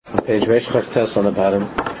on about him.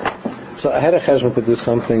 So I had a cheshbon to do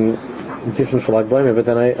something different for Lag Baimer, but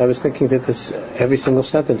then I was thinking that this every single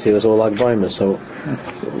sentence here was all Lag Baimer. So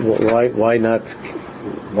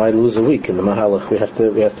why lose a week in the Mahalach? We have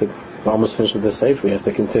to almost finish with the safe. We have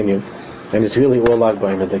to continue, and it's really all Lag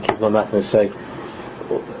Baimer. They keep on not going to say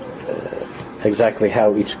exactly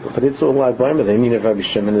how each, but it's all Lag Baimer. The meaning of Rabbi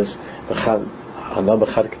Shimon is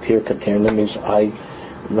means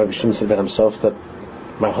Rabbi Shimon said about himself that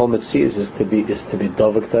my whole mitzvah is to be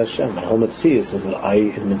dovek to Hashem. My whole mitzvah is that I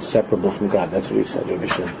am inseparable from God. That's what he said, Rabbi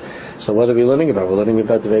Shimon. So what are we learning about? We're learning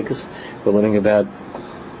about Dveikus. We're learning about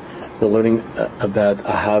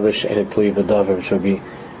Ahavish and Ipli V'Davar, which would be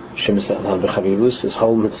Shimon Sa'alan B'Chavivus. His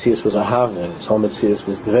whole mitzvah was Ahavah. His whole mitzvah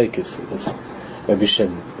was Dveikus. It's Rabbi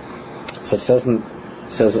Shimon. So it says the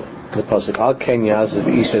pasuk Al Ken Yazav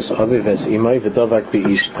Ishes Aviv Es Imay V'Davak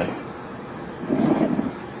B'Ishtai,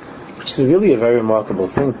 which is really a very remarkable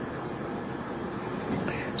thing.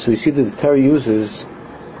 So we see that the Torah uses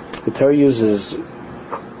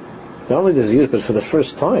not only does it use, but for the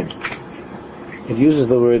first time it uses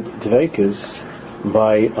the word Dveikus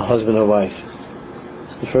by a husband and wife.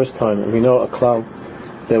 It's the first time, and we know a klal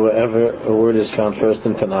that wherever a word is found first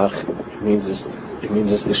in Tanakh, it means it's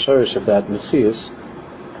the shorish of that mitzias.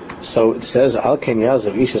 So it says Al Ken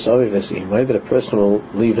Yazav Ishes Aviv Es Imay, that a person will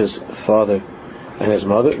leave his father and his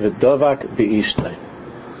mother, v'davak bi'ishtay,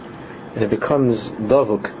 and it becomes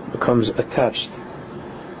attached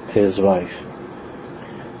to his wife.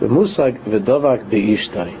 The musag v'davak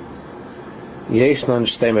bi'ishtay, yeshnan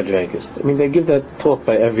shtei madregas. I mean, they give that talk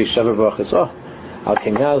by every Sheva Brachos. Al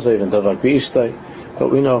Ken Yazav and davak bi'ishtay,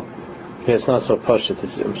 but we know it's not so pashut.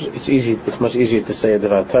 It's easy. It's much easier to say a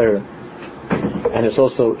devar Torah, and it's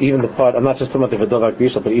also even the part. I'm not just talking about the v'davak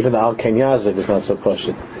bi'ishtay, but even the Al Ken Yazav is not so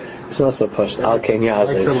pashut. It's not so pushed. Al Ken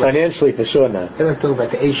Yazav. Financially, for sure not. They like to talk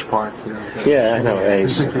about the Aish part. Yeah, I know.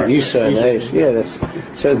 Aish. Isha and Aish. Yeah, that's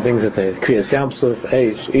certain things that they Kriyas Yamsuf,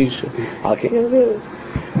 Aish, Isha, Al Ken Yazav.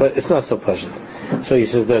 But it's not so pushed. So he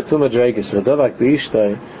says there are two madregas. V'davak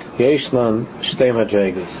b'ishtay, yeshnan shtei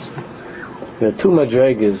madregas. There are two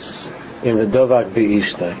madregas in v'davak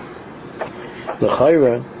b'ishtay.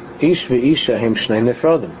 L'chayra, ish v'isha hem shnei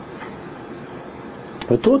nefradim.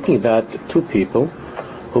 We're talking about two people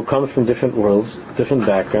who come from different worlds, different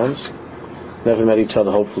backgrounds, never met each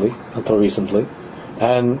other, hopefully, until recently,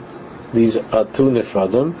 and these are two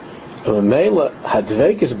nefradim.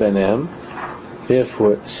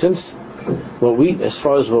 Therefore, since as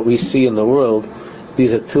far as what we see in the world,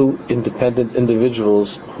 these are two independent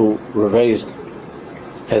individuals who were raised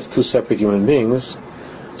as two separate human beings.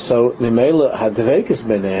 So, the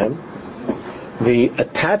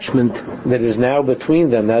attachment that is now between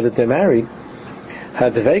them, now that they're married,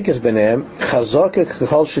 as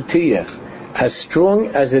strong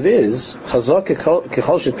as it is,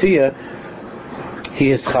 he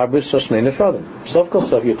is chabris soshnei nefradim. So of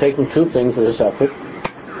course, you're taking two things that are separate,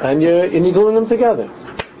 and you're gluing them together.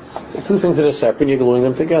 Two things that are separate, you're gluing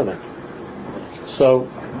them together. So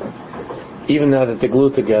even now that they're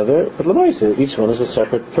glued together, but l'maisa, each one is a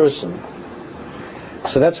separate person.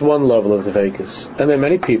 So that's one level of the Vekas. And there are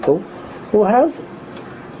many people who have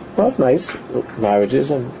nice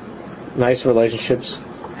marriages and nice relationships,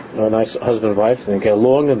 a nice husband and wife, and they get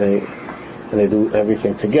along and they do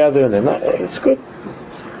everything together, and it's good.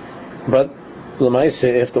 But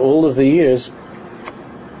l'maisa, after all of the years,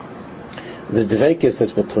 the dveikus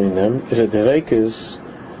that's between them is a dveikus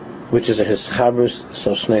which is a hischabrus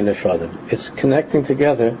soshnei nefradim. It's connecting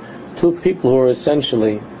together two people who are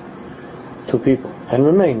essentially two people and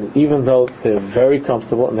remain, even though they're very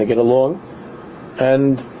comfortable and they get along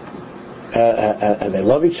and they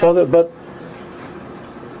love each other, but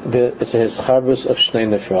it's a hischabrus of shnei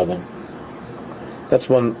nefradim. That's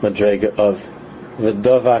one madrega of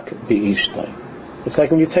v'davak bi'ishtai. It's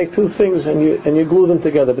like when you take two things and you glue them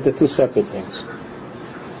together, but they're two separate things.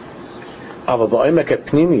 But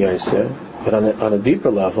on a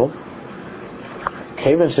deeper level,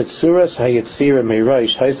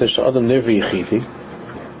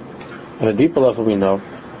 on a deeper level we know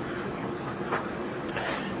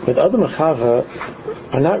that Adam and Chava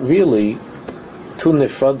are not really two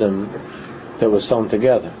nefradim that were sewn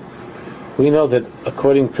together. We know that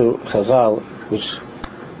according to Chazal, which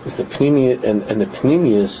is the pnimi and the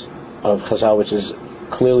pnimius of Chazal, which is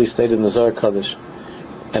clearly stated in the Zohar Kodesh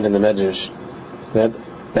and in the Medrash, that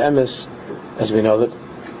the emes, as we know, that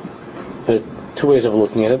there are two ways of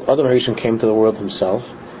looking at it. Adam Harishon came to the world himself,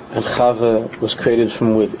 and Chava was created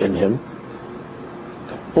from within him,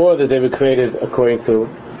 or that they were created according to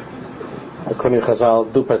Chazal,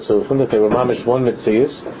 du patzufim, that they were mamish one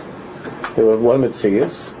mitzias. They were one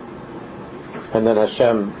mitzias, and then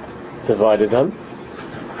Hashem divided them.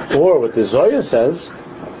 Or what the Zohar says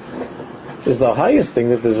is the highest thing,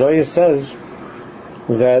 that the Zohar says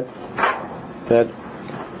that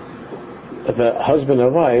the husband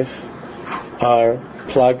and wife are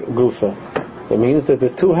plag gufa. It means that the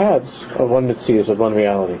two halves of one mitzvah, of one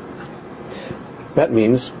reality. That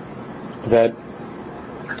means that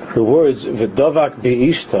the words v'davak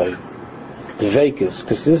bi'ishtay, dveikis,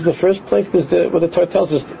 because this is the first place, because what the Torah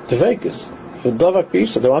tells us, dveikis, v'davak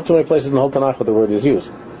bi'ishtay. There aren't too many places in the whole Tanakh where the word is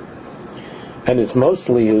used, and it's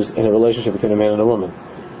mostly used in a relationship between a man and a woman.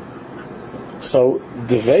 So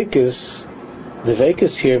dveikis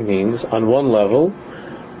here means, on one level,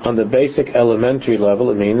 on the basic elementary level,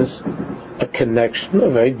 it means a connection, a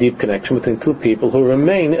very deep connection between two people who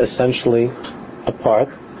remain essentially apart,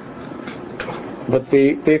 but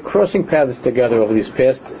they're crossing paths together over these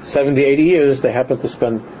past 70, 80 years. They happen to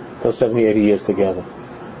spend those 70, 80 years together,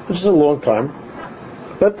 which is a long time.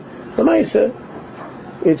 But the Maisa,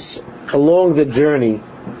 it's along the journey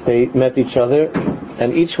they met each other,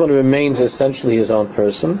 and each one remains essentially his own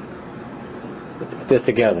person. They're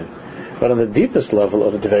together. But on the deepest level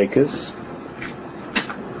of the Dveikus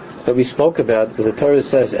that we spoke about, the Torah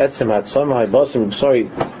says, Etzem Hatzamai Basar, sorry,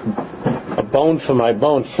 a bone for my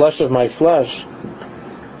bone, flesh of my flesh.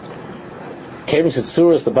 Kevin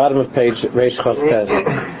Sitsuras, the bottom of page Reish Chav Tes.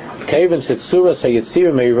 Kevin Sitsuras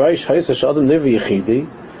Hayitzira Meiraish Haisash Adam Nivi Yechidi.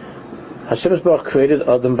 Hashem Yisbarach created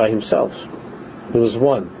Adam by himself. There was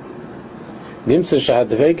one. Nimtza Shahad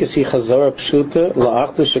Dveikus Hi Chazara Pshuta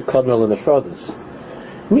La'achdu Shekadmel Nefradas.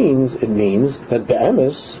 It means that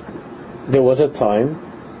be'emes, there was a time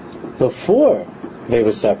before they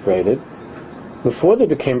were separated, before they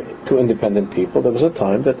became two independent people. There was a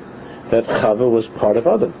time that Chava was part of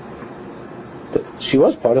Adam. She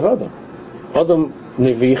was part of Adam. Adam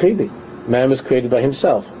Nivi Yechidi. Man was created by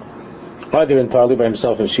himself, either entirely by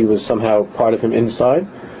himself and she was somehow part of him inside,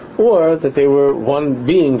 or that they were one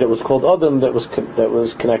being that was called Adam that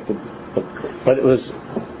was connected.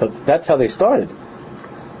 But that's how they started.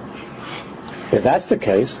 If that's the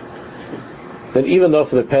case, then even though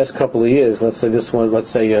for the past couple of years, let's say he's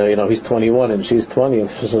 21 and she's 20, and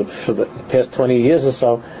for the past 20 years or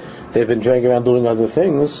so, they've been dragging around doing other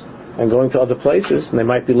things and going to other places, and they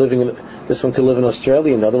might be this one could live in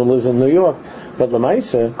Australia and the other one lives in New York, but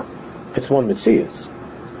Lamaisa, it's one Metzias.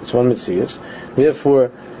 It's one Metzias.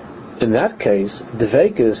 Therefore, in that case,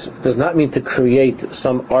 Dveikus does not mean to create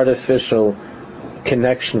some artificial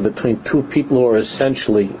connection between two people who are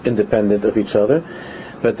essentially independent of each other,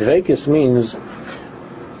 but Dveikus means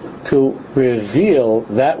to reveal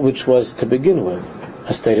that which was to begin with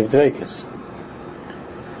a state of Dveikus,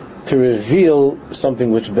 to reveal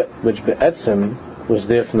something which Be'etzem was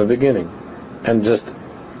there from the beginning, and just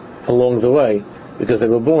along the way, because they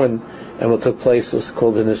were born, and what took place is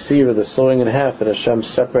called the Nesira, the sawing in half, that Hashem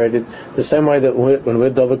separated, the same way that when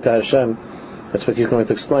we're Dovuk to Hashem, that's what he's going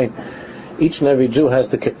to explain. Each and every Jew has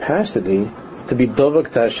the capacity to be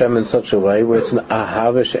dovuk to Hashem in such a way where it's an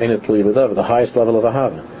ahava she'ein tluya b'davar, the highest level of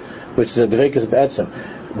ahava, which is a dveikus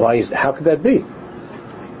be'etzem. How could that be?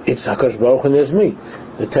 It's HaKadosh Baruch Hu and there's me.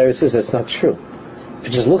 The Torah says that's not true. It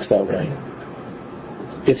just looks that way.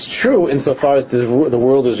 It's true insofar as the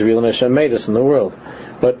world is real and Hashem made us in the world,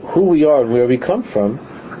 but who we are and where we come from,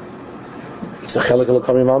 it's a chelik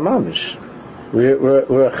elokamim al mamish.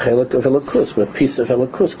 We're a chelik of Elokus. We're a piece of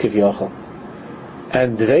Elokus kivyachal.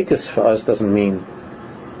 And Dveikus for us doesn't mean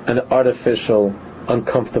an artificial,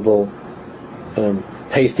 uncomfortable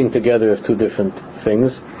pasting together of two different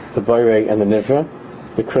things, the Bayrei and the Nivra,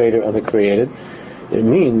 the Creator and the created. It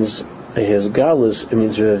means his galus. It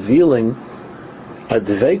means revealing a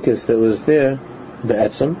Dveikus that was there,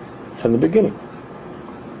 Be'etzem, from the beginning.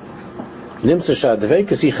 Nimsa Shah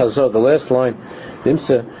Dveikus Hi Chazor, the last line.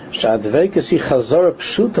 Nimsa Shah Dveikus Hi Chazor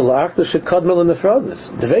Pshuta La'achdu Shekadmel Nefradas.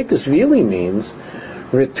 Dveikus really means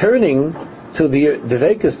returning to the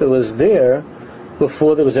Dveikus that was there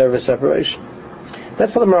before there was ever separation.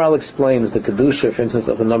 That's how the Maharal explains the Kedusha, for instance,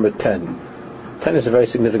 of the number 10. 10 is a very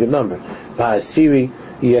significant number. Va'asiri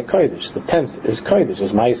Yeh Kodesh. The 10th is Kodesh,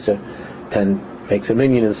 is Ma'aser. 10 makes a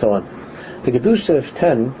minion and so on. The Kedusha of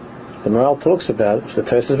 10, the Maharal talks about, the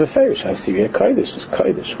Torah says Beferish, Asiri Yeh Kodesh, is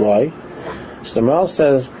Kodesh. Why? So the Maharal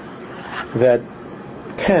says that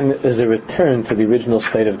 10 is a return to the original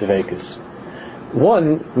state of Dveikus.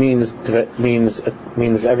 1 means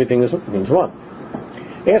everything means 1.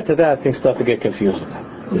 After that, things start to get confusing.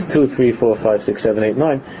 There's 2, 3, 4, 5, 6, 7, 8,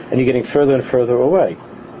 9, and you're getting further and further away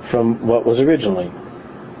from what was originally.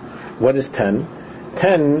 What is 10?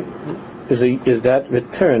 10 is that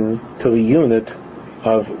return to a unit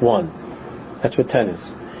of 1. That's what 10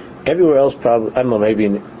 is. Everywhere else, probably, I don't know, maybe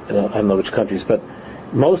in, I don't know which countries, but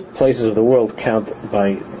most places of the world count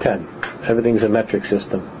by 10. Everything's a metric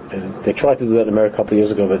system. And they tried to do that in America a couple of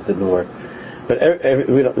years ago, but it didn't work.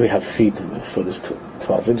 But we have feet, and a foot is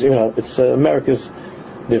 12. It's America's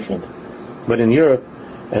different. But in Europe,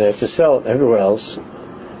 and it's a cell everywhere else,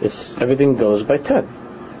 everything goes by 10.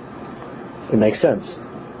 It makes sense.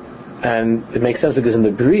 And it makes sense because in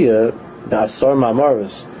the Bria, the Asar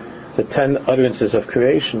Ma'amaros, the 10 utterances of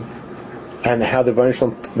creation, and how the Baruch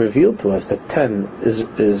Shalom revealed to us that 10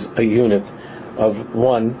 is a unit of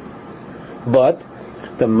 1, but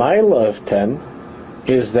the Maila of 10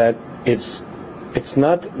 is that it's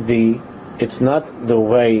not the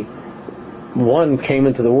way 1 came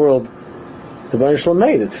into the world. The Baruch Shalom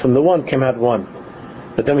made it. From the 1 came out 1.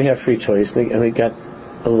 But then we have free choice, and we got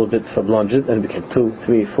a little bit fablonged, and it became 2,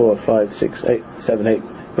 3, 4, 5, 6, 8, 7, 8,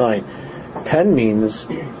 9. 10 means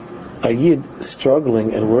a Yid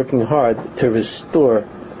struggling and working hard to restore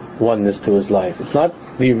oneness to his life. It's not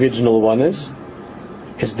the original oneness.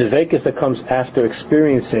 It's the Dveikis that comes after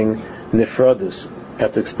experiencing nifradus,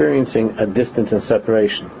 after experiencing a distance and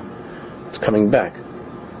separation. It's coming back.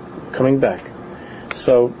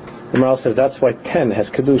 So the Maharal says that's why 10 has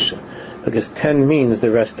Kedusha, because 10 means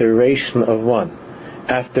the restoration of 1.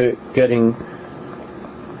 After going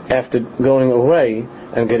away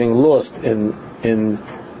and getting lost in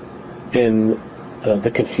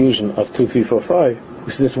the confusion of 2, 3, 4, 5,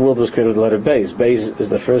 because this world was created with the letter Beis. Beis is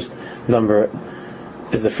the first number,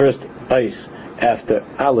 is the first ice after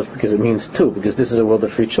Aleph, because it means 2, because this is a world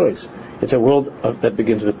of free choice. It's a world that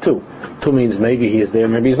begins with 2. 2 means maybe he is there,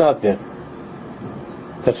 maybe he's not there.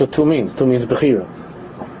 That's what 2 means. 2 means Bechira.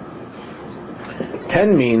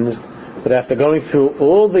 10 means that after going through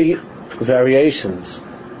all the variations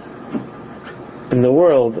in the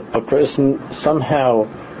world, a person somehow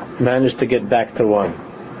managed to get back to 1.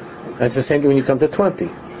 And it's the same thing when you come to 20,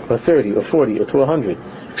 or 30, or 40, or to 100.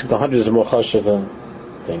 Except 100 is a more chashuv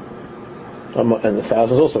thing. And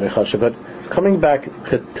 1,000 is also very chashuv. But coming back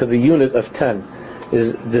to the unit of 10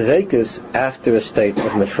 is Dveikis after a state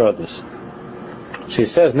of nefradus. She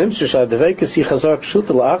says, Nimshusha Dveikis hi chazar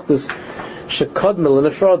pshuta la'achdus shekadmel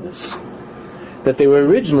nefradus. That they were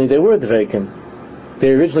Dveikim. They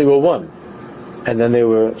originally were 1. And then they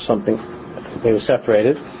were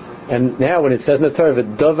separated. And now when it says in the Torah, the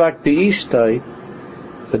Davak Be'ishtai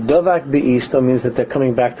means that they're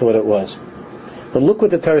coming back to what it was. But look what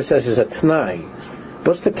the Torah says is a T'nai.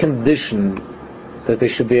 What's the condition that they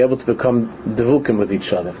should be able to become Devukim with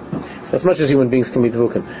each other? As much as human beings can be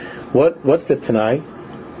Devukim. What's the T'nai?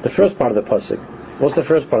 The first part of the Pasuk. What's the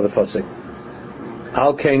first part of the Pasuk?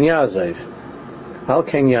 Al Kein Yazev. Al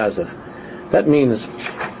Kein Yazev. That means,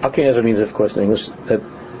 Al Kein Yazev means, of course, in English, that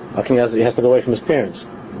Al Kein Yazev, he has to go away from his parents.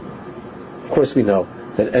 Of course we know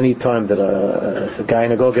that any time that if a guy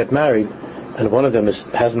and a girl get married, and one of them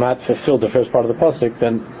has not fulfilled the first part of the pasuk,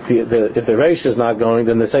 then if the reish is not going,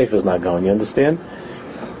 then the seif is not going. You understand?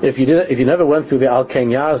 If you never went through the Al Kein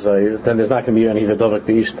Yazev, then there's not going to be any V'davak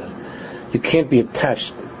Be'ishta. You can't be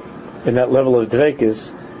attached in that level of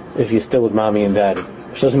dveikis if you're still with mommy and daddy.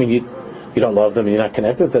 Which doesn't mean you don't love them and you're not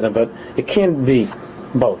connected to them, but it can't be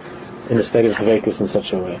both in a state of dveikis in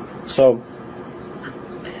such a way. So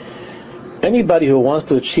anybody who wants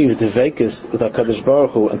to achieve dveikis with HaKadosh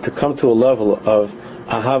Baruch Hu and to come to a level of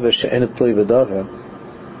ahava she'enet tluy b'davar,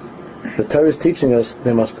 the Torah is teaching us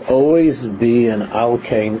there must always be an Al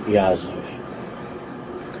Kein Yazev.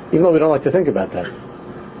 Even though we don't like to think about that.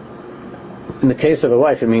 In the case of a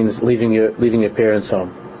wife, it means leaving your parents'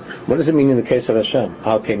 home. What does it mean in the case of Hashem?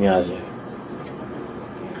 Al Kein Yazev.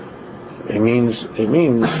 It means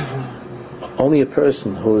only a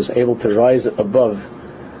person who is able to rise above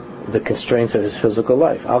the constraints of his physical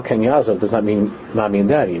life. Al Kein Yazev does not mean mommy and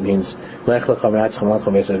daddy. It means Lech lecha me'atzcha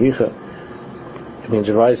malcha me'esavicha. It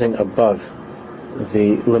means rising above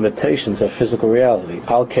the limitations of physical reality.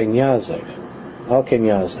 Al Kein Yazev. Al Kein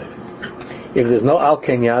Yazev. If there's no Al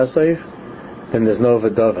Kein Yazev, then there's no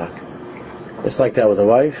V'davak. It's like that with a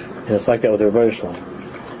wife, and it's like that with a Rebbe Shalom.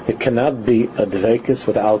 There cannot be a Dveikis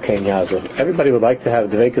with Al Kein Yazev. Everybody would like to have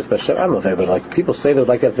Dveikis B'Shem. I don't know if everybody like. People say they would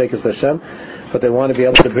like to have Dveikis B'Shem, but they want to be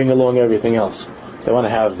able to bring along everything else. They want to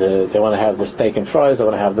have the steak and fries. They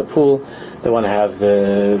want to have the pool. They want to have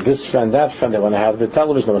this friend, that friend. They want to have the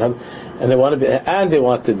television. They want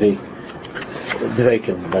to be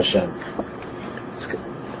Dveikim B'Shem.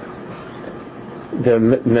 There are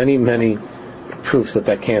many, many proofs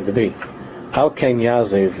that can't be. Al Kein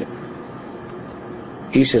Yazev,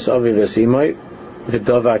 Ishas Aviv Esimai,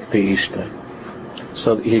 V'davak Be'ishtay.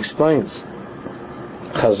 So he explains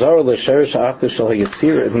Chazar l'sherish achdu shel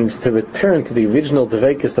hayitzira, it means to return to the original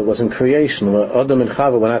Dveikus that was in creation, where Adam and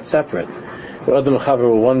Chava were not separate, where Adam and Chava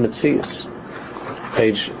were one Metzius.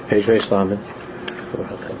 Page Reish Lamed.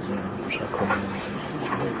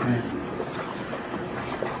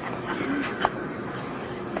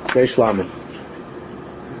 Reish Lamed.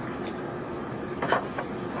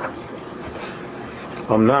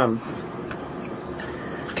 Amnam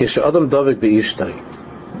Kisha Adam Davik Be'ishtai.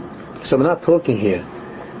 So we're not talking here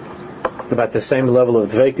about the same level of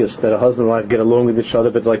dveikus that a husband and wife get along with each other,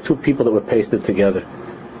 but it's like two people that were pasted together.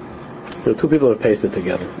 There are two people that were pasted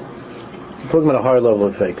together. We're talking about a higher level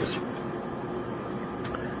of dveikus.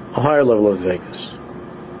 A higher level of dveikus.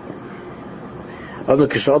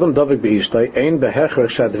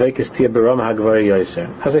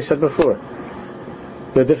 As I said before,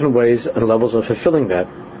 there are different ways and levels of fulfilling that.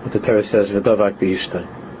 What the Torah says, v'davak b'ishtai.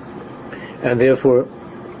 And therefore,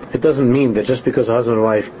 it doesn't mean that just because a husband and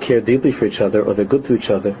wife care deeply for each other, or they're good to each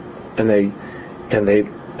other, and they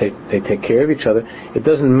take care of each other, it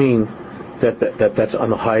doesn't mean that's on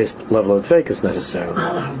the highest level of dveikus necessarily.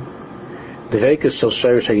 Dveikus shel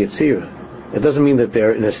shorish hayitzira. It doesn't mean that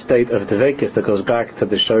they're in a state of dveikus that goes back to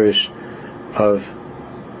the shorish of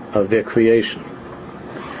their creation.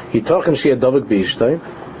 Yitochen sheyeh davik b'ishtai.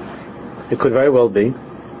 It could very well be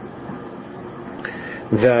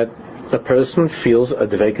that a person feels a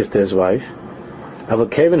dveikus to his wife, but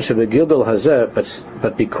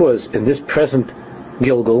because in this present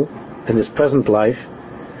Gilgul, in this present life,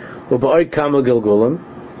 even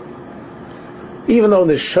though in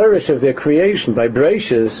the shorish of their creation, by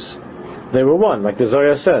Bereishis, they were one, like the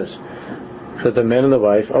Zohar says, that the man and the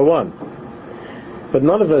wife are one. But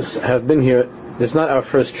none of us have been here. This is not our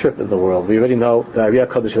first trip in the world. We already know, the Ari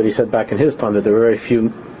HaKadosh already said back in his time that there were very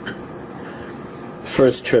few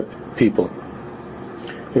first trip people.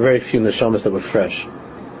 There were very few neshamas that were fresh.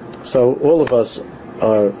 So all of us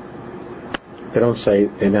are, they don't say,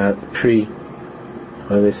 they're not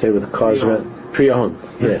what do they say with the cars? Pre-owned.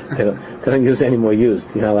 Yeah, they don't use any more used.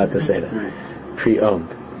 You're not allowed to say that. Pre-owned.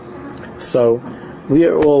 So we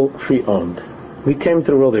are all pre-owned. We came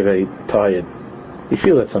to the world very tired. You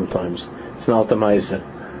feel it sometimes. It's an altamizer.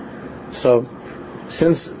 So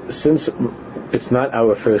since it's not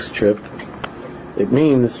our first trip, it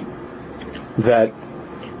means that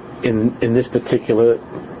in this particular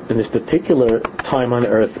time on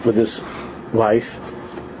earth with this wife,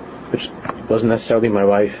 which wasn't necessarily my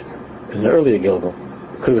wife in the earlier Gilgal,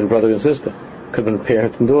 could have been brother and sister, could have been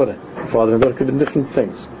parent and daughter, father and daughter, could have been different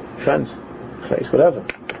things, friends, face, whatever.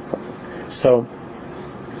 So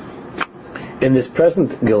in this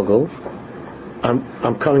present Gilgal,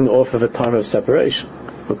 I'm coming off of a time of separation.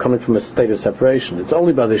 We're coming from a state of separation. It's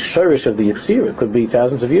only by the shorish of the Yitzira, it could be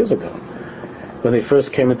thousands of years ago, when they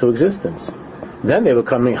first came into existence. Then they were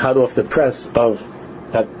coming hot off the press of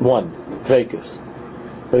that one, dveikus.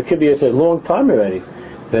 But it could be it's a long time already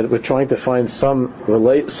that we're trying to find some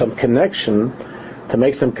connection, to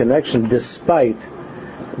make some connection despite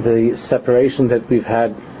the separation that we've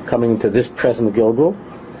had coming to this present Gilgal.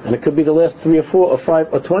 And it could be the last 3 or 4 or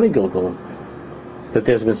 5 or 20 Gilgal that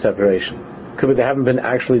there's been separation. Could be they haven't been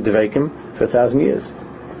actually dveikim for 1,000 years.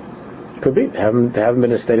 Could be they haven't been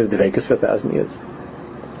in a state of dveikus for 1,000 years.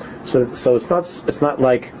 So it's not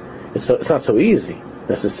so easy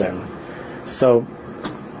necessarily. So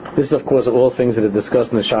this is of course all things that are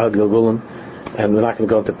discussed in the Shah Gilgulim, and we're not going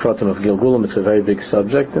to go into Protim of Gilgulim. It's a very big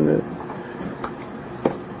subject, and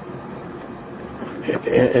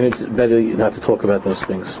it's better not to talk about those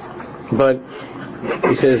things. But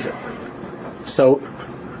he says, so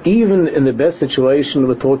even in the best situation,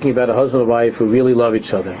 we're talking about a husband and wife who really love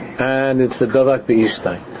each other, and it's the davak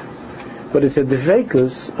be'ishtai. But it's a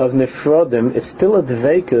dveikus of nefrodim. It's still a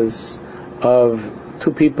dveikus of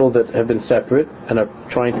two people that have been separate and are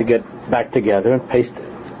trying to get back together and paste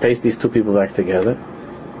these two people back together.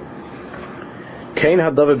 Kain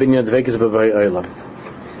hadavar binyan dveikus b'vay olam.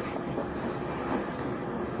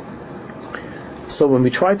 So when we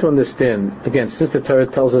try to understand, again, since the Torah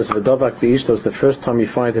tells us v'davak v'ishto is the first time you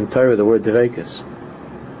find in Torah the word dveikus.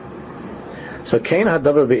 So Kain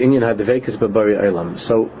hadavar b'inyan had dveikus b'bari olam.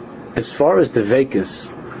 So as far as dveikus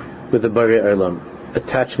with the bari olam,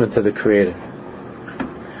 attachment to the Creator,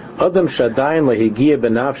 Adam shadayin lehigia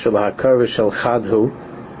benafshe lahakar shel chadhu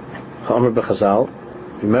ha'amr b'chazal.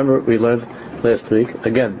 Remember we learned last week.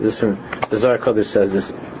 Again, this from the Zohar Kodesh says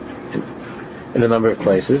this in a number of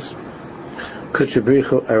places.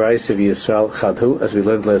 Kutshabrichu Araisav Yisrael Chadhu, as we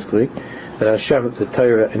learned last week, that Hashem, the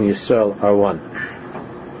Torah, and Yisrael are one.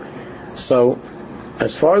 So,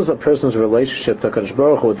 as far as a person's relationship to HaKadosh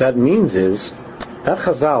Baruch Hu, what that means is That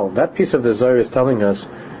Chazal, that piece of the Zohar is telling us,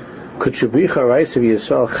 Kutshubricha Raisa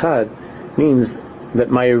Yisrael Chad, means that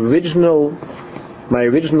my original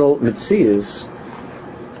Metzias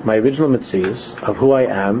of who I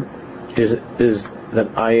am is that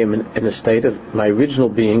I am in a state of, my original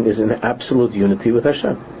being is in absolute unity with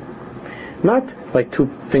Hashem. Not like two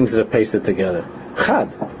things that are pasted together.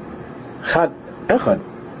 Chad Echad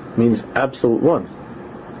means absolute one.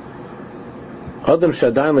 Adam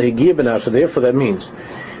Shadain Lehigia B'Nafsho, therefore that means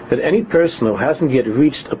that any person who hasn't yet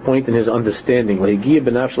reached a point in his understanding, Lehigia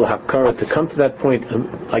B'Nafsho Hakara, to come to that point, and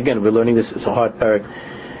again, we're learning this, it's a hard parak,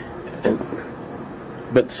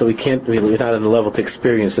 but so we're not on the level to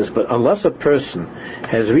experience this, but unless a person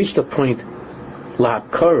has reached a point,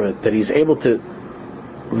 Lahakara, that he's able to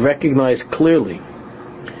recognize clearly,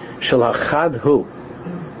 Shalachad Hu,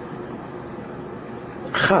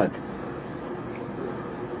 Chad.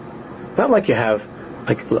 Not like you have,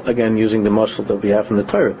 like, again, using the muscle that we have from the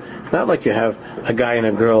Torah. Not like you have a guy and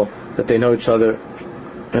a girl that they know each other,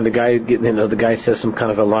 and the guy says some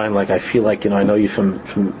kind of a line like, "I feel like, I know you from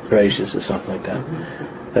Bereshis," or something like that.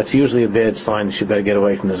 That's usually a bad sign. You should better get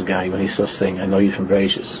away from this guy when he's so saying, "I know you from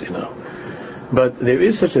Bereshis," But there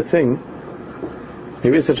is such a thing.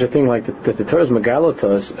 There is such a thing like that the Torah is megala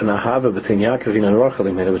to us, an ahava between Yaakov and Rachel,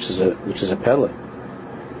 which is a pele.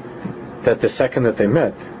 That the second that they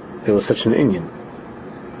met, there was such an inyan.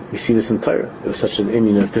 We see this in Torah. There was such an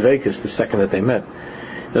inyan of Tevekus the second that they met.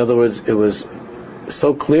 In other words, it was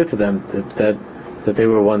so clear to them that they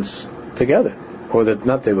were once together, or that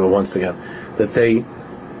not they were once together, that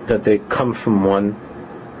they come from one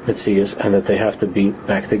Metzias and that they have to be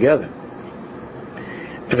back together.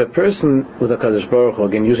 If a person with a Kadosh Baruch Hu,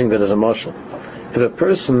 again using that as a mashal, if a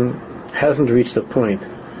person hasn't reached a point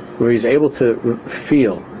where he's able to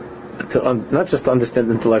feel, not just to understand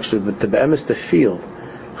intellectually, but to be'emes to feel,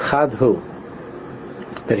 Chad Hu,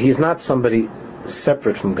 that he's not somebody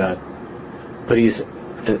separate from God, but he's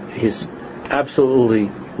absolutely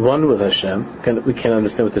one with Hashem. We can't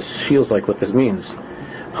understand what this feels like, what this means.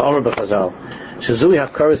 In other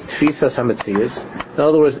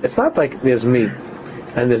words, it's not like there's me,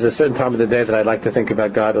 and there's a certain time of the day that I'd like to think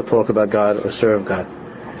about God, or talk about God, or serve God.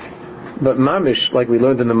 But mamish, like we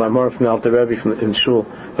learned in the Mamor from the Alter Rebbe in Shul,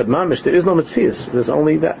 but mamish, there is no Metzias. There's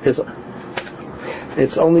only that.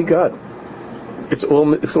 It's only God. It's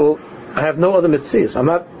all. I have no other Metzias. I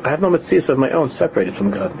have no Metzias of my own separated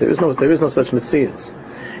from God. There is no such Metzias.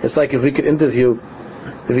 It's like if we could interview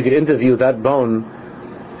that bone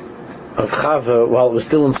of Chava while it was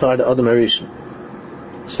still inside the Adam Harishon.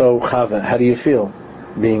 So Chava, how do you feel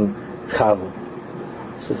being Chava?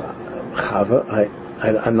 He says, Chava,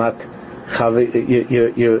 I'm not Chava.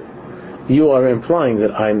 You are implying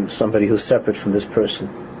that I'm somebody who's separate from this person,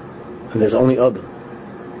 and there's only Adam,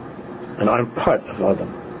 and I'm part of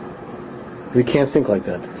Adam. We can't think like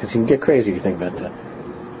that, because you can get crazy if you think about that.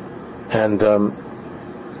 And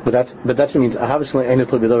but that's what means. Ahavas Ein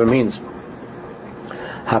Tol means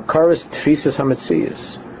Hakaras Tfisas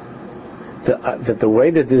Hametzias. That the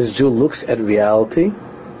way that this Jew looks at reality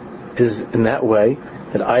is in that way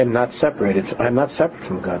that I am not separated. I am not separate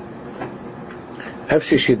from God. Now,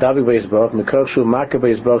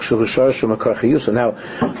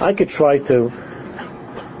 I could try to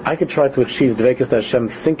achieve Dveikus Hashem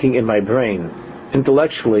thinking in my brain.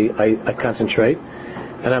 Intellectually, I concentrate,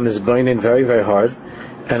 and I'm misbeinin very, very hard,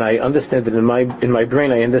 and I understand that in my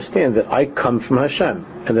brain I understand that I come from Hashem,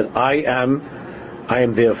 and that I am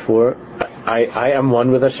therefore I am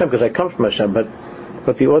one with Hashem because I come from Hashem. But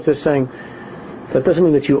what the author is saying, that doesn't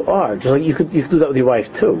mean that you are. Just like you could do that with your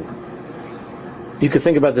wife too. You could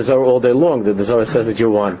think about the Zohar all day long, that the Zohar says that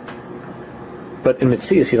you're one. But in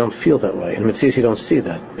Metzias you don't feel that way. In Metzias you don't see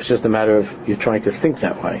that. It's just a matter of you're trying to think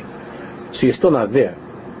that way. So you're still not there.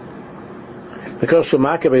 But then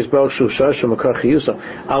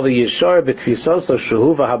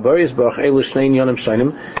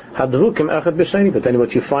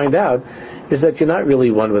what you find out is that you're not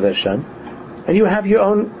really one with Hashem, and you have your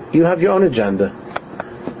own agenda.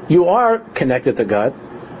 You are connected to God,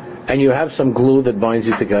 and you have some glue that binds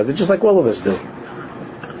you together, just like all of us do.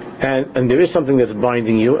 And there is something that's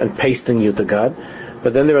binding you and pasting you to God,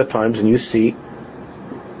 but then there are times when you see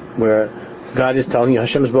where God is telling you,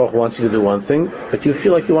 Hashem Baruch wants you to do one thing, but you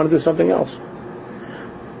feel like you want to do something else.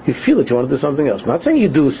 You feel that you want to do something else. I'm not saying you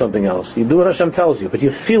do something else. You do what Hashem tells you, but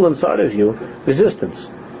you feel inside of you resistance.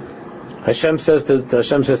 Hashem says to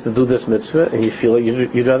do this mitzvah, and you feel that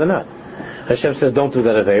you'd rather not. Hashem says don't do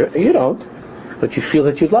that aveira, you don't, but you feel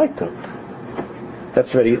that you'd like to.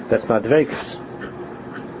 That's not Dveikus.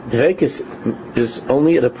 Dveikus is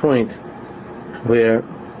only at a point where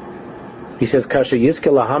He says, Kasha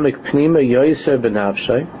Yizke Lahamik Pnima Yoiser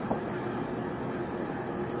Benavshay.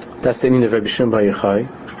 That's the inyan of Rabbi Shimon Bar Yochai.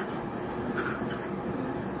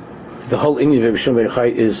 The whole inyan of Rabbi Shimon Bar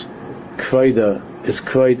Yochai is Kvoida, is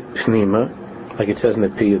Kvoid Pnima, like it says in the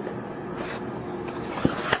Piyut.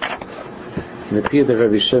 In the Piyut of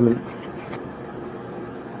Rabbi Shimon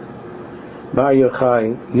Bar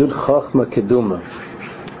Yochai, Yud Chachma Keduma.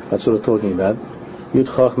 That's what we're talking about. Yud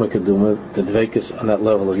Chachma Keduma, the Dveikus on that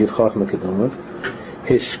level of Yud Chachma Keduma.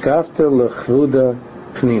 Hishkafta Lechvuda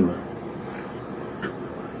Pnima.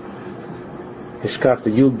 Hishkafta,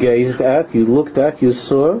 you gazed at, you looked at, you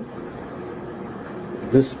saw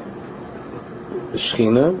this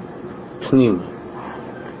Shechina Pnima,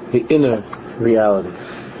 the inner reality.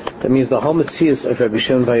 That means the whole Metzias of Rabbi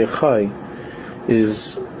Shimon Bar Yochai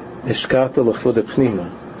is Hishkafta Lechvuda Pnima.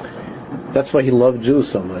 That's why he loved Jews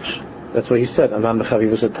so much. That's why he said, Anan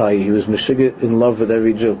Mechaviv Usatai, he was Meshiga in love with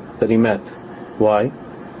every Jew that he met. Why?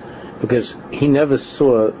 Because he never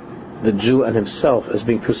saw the Jew and himself as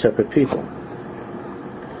being two separate people.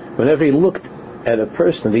 Whenever he looked at a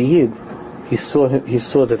person, the Yid, he saw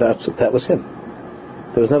that was him.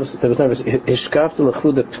 There was never Hishkafta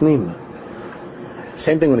L'chvuda Pnima.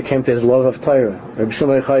 Same thing when it came to his love of Torah. Rabbi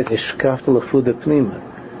Shimon Bar Yochai is Hishkafta L'chvuda Pnima.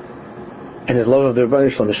 And his love of the Rebbeinu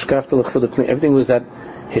Shalom, Hishkafta L'chvuda Pnima, everything was that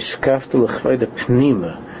Hishkafta L'chvuda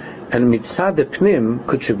Pnima. And mitzad the Pnim,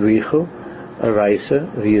 Kutshabrichu, Araisa,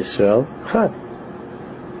 V'Yisrael, Chad.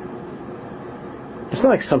 It's not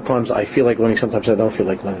like sometimes I feel like learning, sometimes I don't feel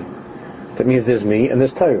like learning. That means there's me and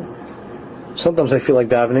there's Torah. Sometimes I feel like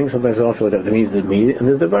davening, sometimes I don't feel like davening. That means there's me and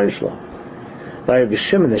there's the Rebbeinu Shalom. By Rabbi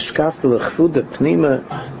Shimon, Hishkafta L'chvuda Pnima,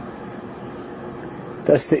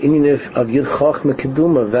 that's the inyan of Yud Chachma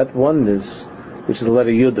Keduma, of that oneness, which is the letter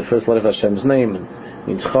Yud, the first letter of Hashem's name, and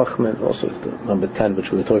means Chachma, and also it's the number 10, which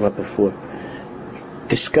we were talking about before.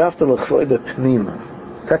 Ishkafta L'chvoida Pnima.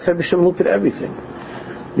 That's how Rabbi looked at everything.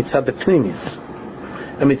 Mitzad the Pnimius.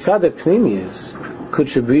 And Mitzad the Pnimius,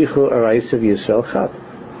 Kutshabrichu Araisa V'Yisrael Chad.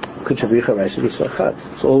 Kutshabrichu Araisa V'Yisrael Chad.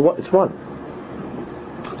 It's one.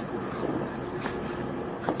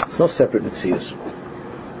 It's no separate Mitzias.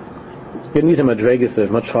 We need a madregas that is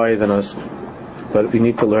much higher than us, but we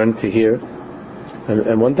need to learn to hear,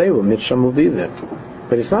 and one day Mitzvah will be there.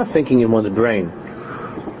 But it's not thinking in one's brain,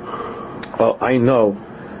 well, I know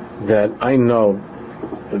the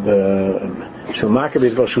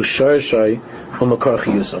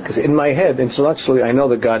because in my head, intellectually, I know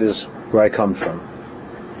that God is where I come from.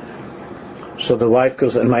 So the wife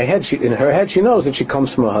goes, in her head, she knows that she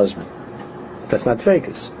comes from her husband. That's not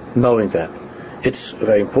Vegas, knowing that. It's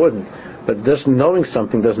very important. But just knowing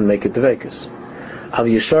something doesn't make it dveikus.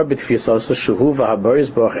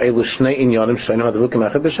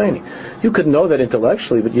 You could know that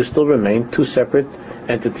intellectually, but you still remain two separate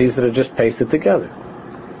entities that are just pasted together.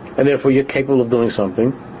 And therefore you're capable of doing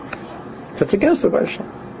something that's against the Baruch.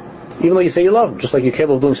 Even though you say you love him, just like you're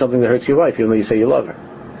capable of doing something that hurts your wife, even though you say you love her.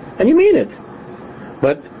 And you mean it.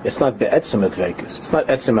 But it's not be'etzem at dveikus. It's not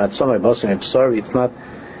etzem at somai basing, I'm sorry, it's not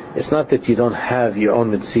that you don't have your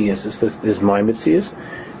own mitzias. There's my mitzias,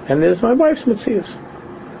 and there's my wife's mitzias.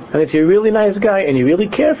 And if you're a really nice guy and you really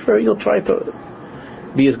care for her, you'll try to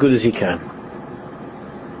be as good as you can.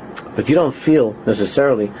 But you don't feel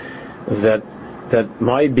necessarily that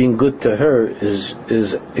my being good to her is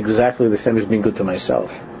exactly the same as being good to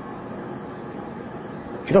myself.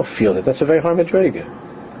 You don't feel that. That's a very hard madrega.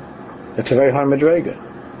 That's a very hard madrega.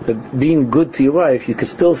 That being good to your wife, you could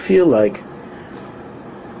still feel like.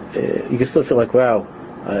 Wow,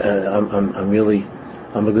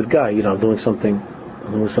 I'm a good guy. I'm doing something, a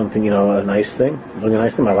nice thing. I'm doing a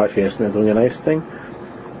nice thing. My wife asked me, I'm doing a nice thing.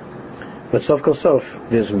 But sof kol sof,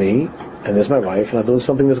 there's me, and there's my wife, and I'm doing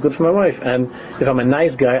something that's good for my wife. And if I'm a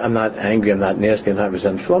nice guy, I'm not angry, I'm not nasty, I'm not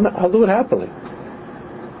resentful. I'll do it happily.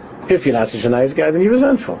 If you're not such a nice guy, then you're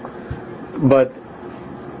resentful. But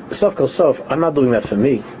sof kol sof, I'm not doing that for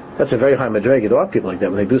me. That's a very high madrega. There are people like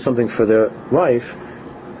that. When they do something for their wife,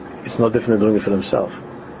 it's no different than doing it for themselves.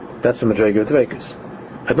 That's a madrega of dveikus.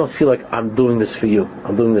 I don't feel like I'm doing this for you.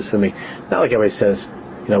 I'm doing this for me. Not like everybody says,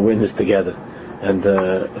 we're in this together. And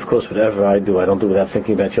of course, whatever I do, I don't do without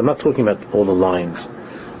thinking about you. I'm not talking about all the lines.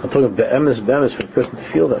 I'm talking about be'emes for the person to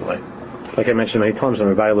feel that way. Like I mentioned many times, when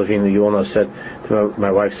Rabbi Levine, you all know, said,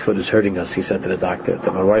 my wife's foot is hurting us. He said to the doctor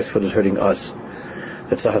that my wife's foot is hurting us.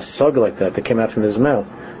 It's a hasag like that came out from his mouth.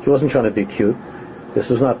 He wasn't trying to be cute. This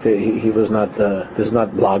was not this is not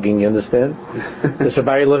blogging, you understand? This is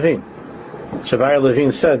Rabbi Levine. Rabbi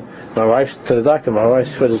Levine said, my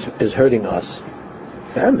wife's foot is hurting us.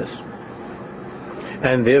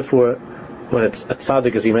 And therefore, when it's a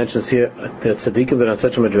tzaddik, as he mentions here, the tzaddikim that are on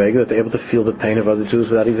such a madrega that they're able to feel the pain of other Jews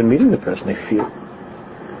without even meeting the person. They feel.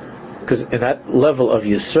 Because at that level of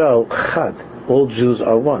Yisrael, chad, all Jews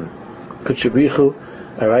are one. Kutshabichu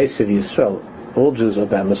araisav Yisrael, all Jews are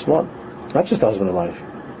Bamas one. Not just husband and wife.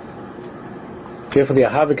 Therefore, the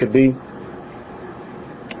ahava could be,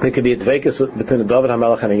 there could be a dveikus between a David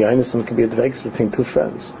HaMelech and a Yonis, and it could be a dveikus between two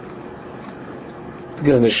friends.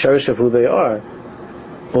 Because in the sherish of who they are,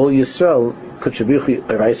 all Yisrael, Kutshabichu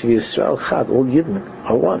araisav Yisrael, chad, all Yidden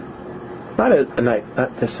are one. Not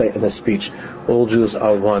to say in a speech, all Jews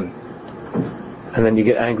are one. And then you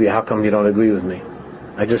get angry, how come you don't agree with me?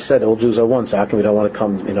 I just said all Jews are one, so how come you don't want to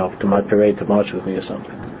come, to my parade to march with me or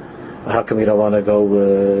something? Or how come you don't want to go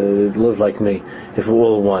live like me if we're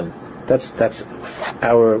all one? That's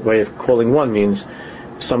our way of calling one, means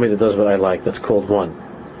somebody that does what I like. That's called one.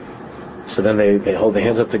 So then they hold their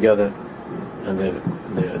hands up together and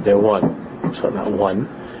they're one. So not one.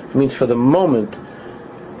 It means for the moment,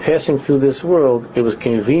 passing through this world, it was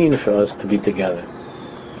convenient for us to be together.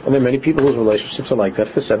 And there are many people whose relationships are like that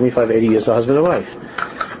for 75, 80 years, a husband and wife.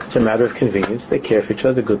 It's a matter of convenience. They care for each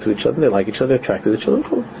other, they're good to each other, they like each other, they're attracted to each other.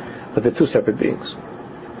 But they're two separate beings.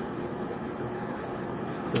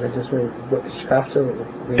 So that just means, what,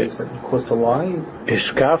 Ishkafta means close to lie?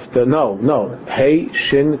 Ishkafta, no. Hey,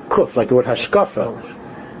 shin, kuf, like the word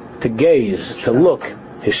hashkafa. To gaze, to look.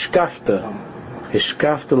 Ishkafta.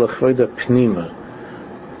 Ishkafta l'chvoida pnima.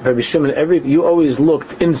 Rabbi Shimon, you always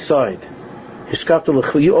looked inside.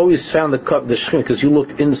 You always found the cup, the shchin, because you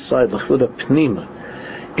looked inside, l'chvuda pnima.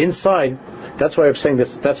 Inside, that's why I'm saying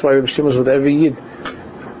this. That's why Rabbi Shimon was with every Yid.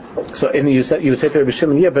 So, and you would say to Rabbi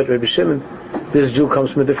Shimon, yeah, but Rabbi Shimon, this Jew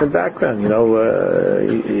comes from a different background.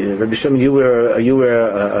 Rabbi Shimon, you wear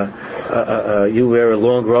a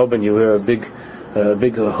long robe and you wear a big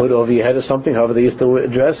hood over your head or something. However they used to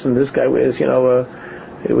dress, and this guy wears, he wears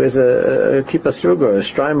a kippah sruga or a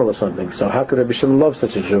shtreimel or something. So how could Rabbi Shimon love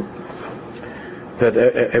such a Jew? That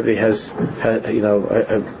everybody has,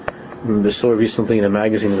 I saw recently in a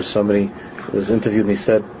magazine where somebody was interviewed and he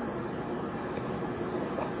said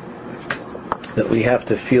that we have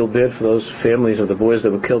to feel bad for those families of the boys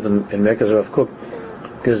that were killed in Merkaz Rav Kook,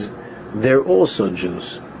 because they're also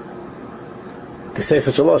Jews. To say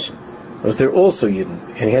such a lashon, because they're also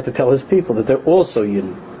Yidden, and he had to tell his people that they're also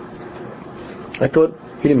Yidden. I thought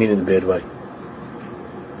he didn't mean it in a bad way.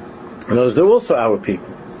 In other words, they're also our people.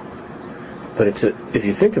 But if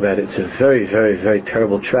you think about it, it's a very, very, very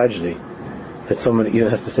terrible tragedy that someone even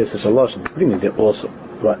has to say such a lashon. What do you mean they're also?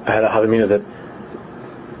 I had a meaning that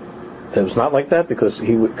it was not like that because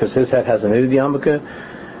his head has an Idid yarmulke,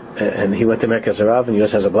 and he went to Merkaz Rav, and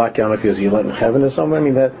yours has a black yarmulke because you went in heaven or somewhere. I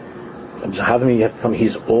mean that having you have to come.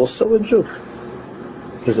 He's also a Jew.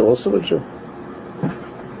 He's also a Jew.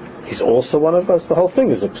 He's also one of us. The whole thing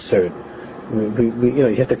is absurd. I mean,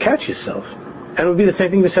 you have to catch yourself. And it would be the same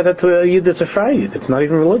thing if you said that to a Yid that's a Fry Yid, that's not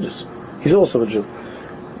even religious. He's also a Jew.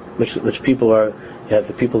 Which people are, you have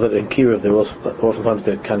the people that are in Kiruv, oftentimes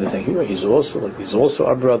they're kind of saying, he's also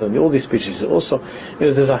our brother, and all these speeches,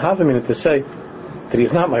 there's a half a minute to say that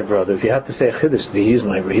he's not my brother. If you have to say a Chiddush,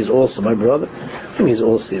 that he's also my brother, then he's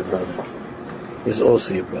also your brother. He's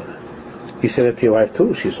also your brother. You say that to your wife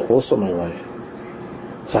too, she's also my wife.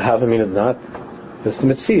 So half a minute not. It's the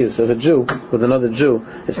mitzvahs of a Jew with another Jew.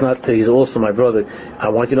 It's not that he's also my brother. I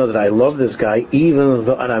want you to know that I love this guy, even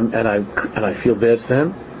though, and I feel bad for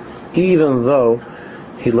him, even though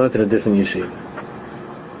he learned in a different yeshiva.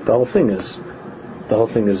 The whole thing is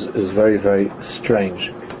very, very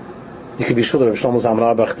strange. You could be sure that Rav Shlomo Zalman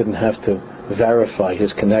Auerbach didn't have to verify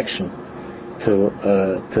his connection to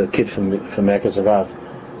a kid from Merkaz Rav.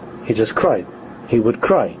 He just cried. He would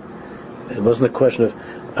cry. It wasn't a question of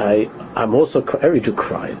I'm also, every Jew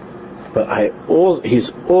cried, but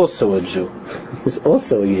he's also a Jew. He's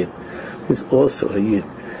also a Yid. He's also a Yid.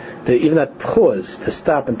 Even that pause to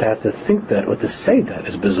stop and to have to think that or to say that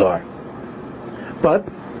is bizarre. But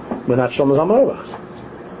we're not Shlomo Zalman Auerbach.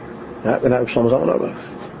 We're not Shlomo Zalman Auerbach.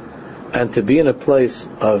 And to be in a place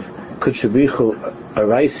of Kutshabichu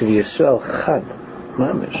Araisav Yisrael Chad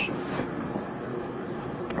Mamish.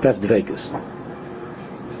 That's Dveikus.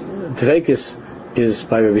 Dveikus is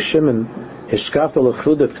by Rabbi Shimon. Hishkafta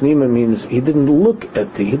l'chvuda pnima means he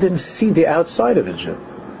didn't see the outside of a Jew.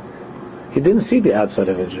 He didn't see the outside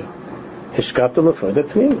of a Jew. Hishkafta l'chvuda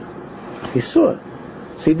pnima. He saw it.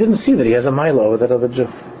 So he didn't see that he has a mile over that other Jew.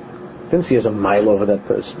 He didn't see he has a mile over that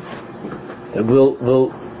person. That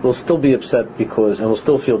will still be upset and will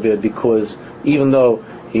still feel bad because even though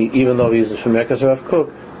he's from Merkaz Rav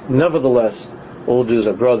Kook, nevertheless all Jews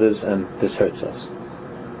are brothers and this hurts us.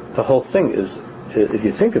 The whole thing is if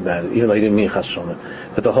you think about it, even though he didn't mean chas v'shalom,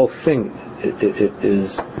 but the whole thing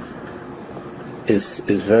is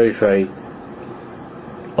very, very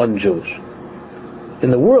un-Jewish. In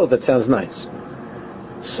the world, that sounds nice.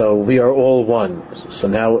 So we are all one. So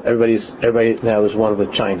now everybody now is one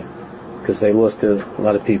with China, because they lost a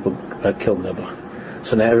lot of people, killed Nebuch.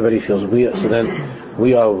 So now everybody feels we are. So then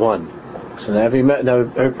we are one. So now every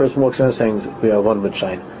person walks around saying we are one with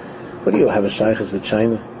China. What do you have a shaykhs with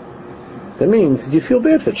China? That means you feel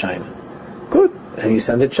bad for China. Good, and you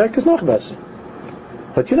send a check as nachbasa.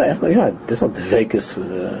 But there's no dvekus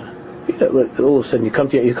with all of a sudden you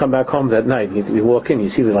come back home that night. You walk in, you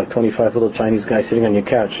see like 25 little Chinese guys sitting on your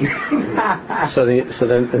couch. so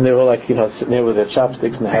then they're all like sitting there with their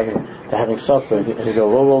chopsticks and they're having supper, and you go,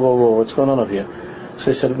 whoa, what's going on over here? So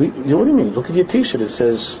they said, what do you mean? Look at your T-shirt. It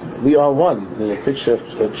says we are one. There's a picture of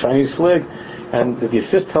a Chinese flag, and with your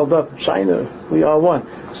fist held up, China, we are one.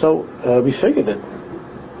 So we figured that.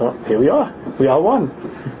 Well, here we are. We are one.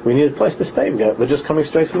 We need a place to stay. We're just coming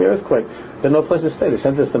straight from the earthquake. There's no place to stay. They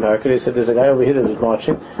sent us to America. They said there's a guy over here that was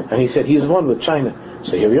marching, and he said he's one with China.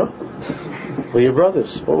 So here we are. We're your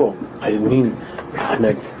brothers. Whoa. I didn't mean. I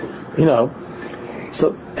meant,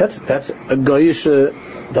 So that's a goyish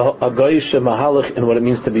mahalach in what it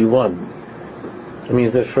means to be one. It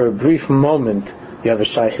means that for a brief moment you have a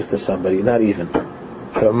shaykhis to somebody. Not even.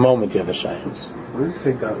 For a moment you have a shaykhis. What does it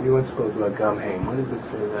say? You once spoke about Gam Haim. What does it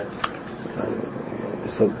say that?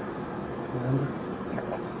 So,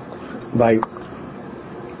 by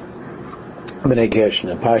B'nai Gershon,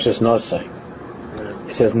 in Parshas Nosai,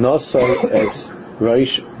 it says Nosai as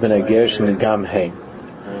Roish B'nai Gershon and Gam Haim.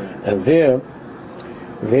 And there,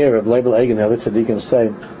 Reb Leibel Eigen, the other tzaddikim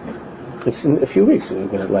say, it's in a few weeks we're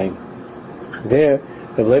going to lay. There,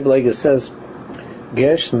 Reb Leibel Eigen says,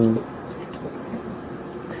 Gershon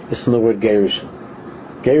is from the word Gerushin.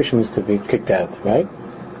 Gerushin means to be kicked out, right?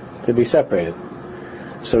 To be separated.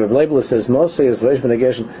 So Reb Leibel says, Nosai is Roish B'nai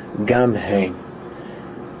Gershon Gam Haim.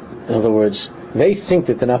 In other words, they think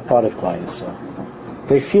that they're not part of Klal Yisrael.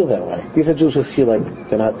 They feel that way. These are Jews who feel like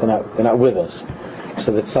they're not with us.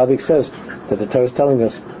 So the tzaddik says that the Torah is telling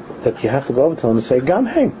us that you have to go over to them and say, Gam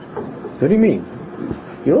Haim. What do you mean?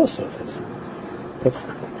 You also.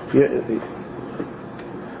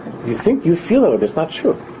 You think you feel that way, but it's not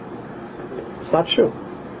true. It's not true.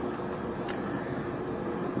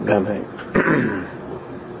 Gam Haim.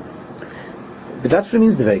 But that's what it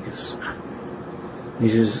means, Dveikus. He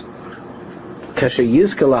says, Kasher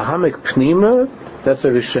Yizka Lahamek Pnima, that's a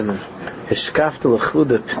Rishimah. Heshkafta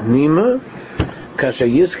Lechuda Pnima, Kasher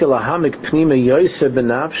Yizka Lahamek Pnima Yoyse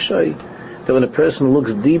Benavshai, that when a person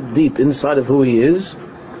looks deep inside of who he is,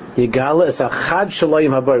 Yigala is a Chad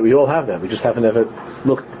Shalayim Habar. We all have that. We just haven't ever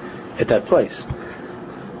looked at that place.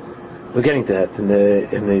 We're getting to that in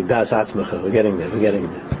the Das Atzmacha. We're getting there.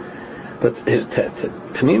 But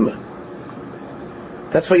Pnima.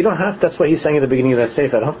 That's why you don't have. That's why he's saying at the beginning of that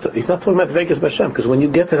sefer. He's not talking about the Vekas B'Shem, because when you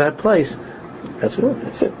get to that place, that's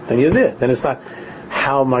it. Then you're there. Then it's not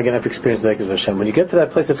how am I going to have experience the Vekas B'Shem. When you get to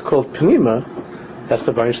that place that's called Pnima, that's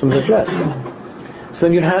the Baruch Shalom's address. So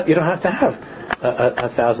then you don't have to have a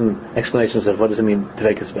thousand explanations of what does it mean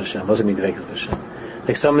Vekas B'Shem. What does it mean Vekas B'Shem?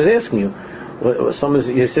 Like someone is asking you, you're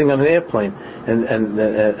sitting on an airplane, and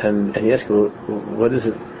you ask you, what is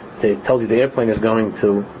it? They told you the airplane is going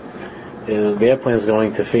to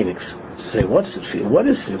Phoenix. Say, what's it? What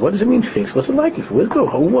is it? What does it mean, Phoenix? What's it like? Where's it go?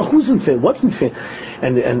 Who's in Phoenix? What's in Phoenix?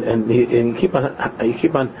 And you keep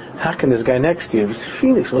on hacking this guy next to you. It's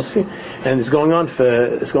Phoenix. What's Phoenix? And it's going on for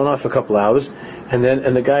a couple of hours. And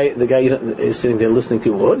the guy is sitting there listening to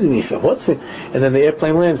you. What do you mean? What's it? And then the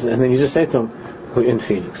airplane lands, and then you just say to him, "We're in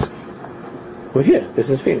Phoenix. We're here. This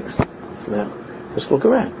is Phoenix. So now, just look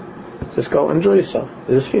around. Just go enjoy yourself.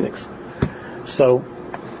 This is Phoenix." So,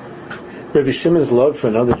 Rabbi Shimon's love for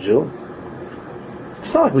another Jew,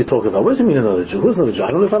 it's not like we talk about, what does it mean another Jew? Who's another Jew?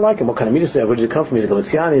 I don't know if I like him. What kind of meat is that? Where does he come from? He's a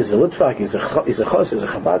Galiciani, he's a Litvak, he's a Chos, he's a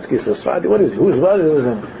Chabadsky, he's a Sfadi. What is he? Who is what?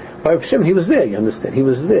 By Rabbi Shimon, he was there, you understand? He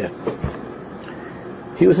was there.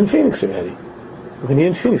 He was in Phoenix already. When you're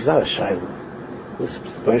in Phoenix, it's not a Shiloh. This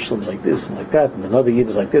Bereshit is like this and like that, and another Yid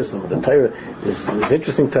is like this, and the Torah is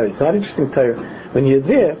interesting Torah. It's not interesting Torah. When you're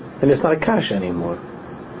there, then it's not a Kasha anymore.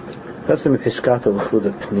 That's the Mithishkata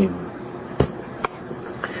L'chuda Pnim.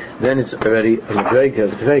 Then it's already a Madrega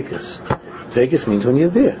of Dveikus. Dveikus means when you're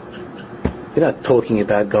there. You're not talking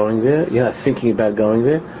about going there. You're not thinking about going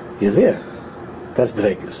there. You're there. That's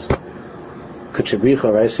Dveikus.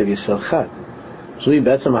 Kutchabricha Raisev Yisrael Chad. Zui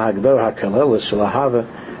Betzam HaHagdor HaKalel Shalahava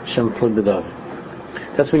Shem Tlud B'Dav.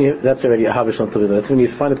 That's already a Hava Shem Tlud B'Dav. That's when you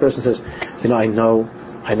find a person who says, I know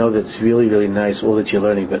that it's really, really nice all that you're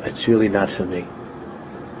learning, but it's really not for me.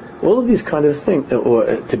 All of these kind of things,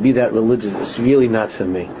 or to be that religious, it's really not for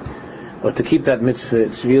me. Or to keep that mitzvah,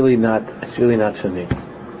 it's really not for me.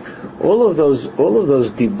 All of those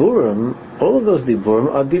diburim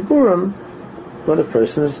are diburim when a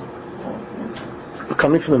person is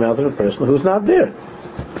coming from the mouth of a person who's not there.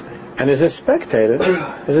 And as a spectator,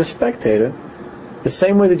 the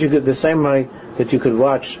same way that you could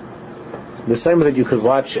watch you could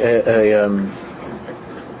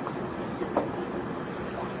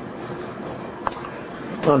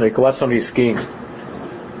watch somebody skiing,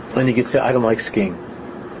 and you could say, I don't like skiing.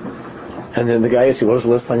 And then the guy asks you, when was the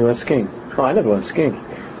last time you went skiing? Oh, I never went skiing.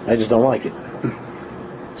 I just don't like it.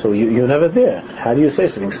 So you're never there. How do you say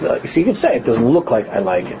something? So you can say it doesn't look like I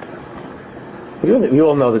like it. We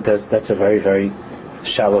all know that that's a very, very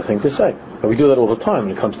shallow thing to say. But we do that all the time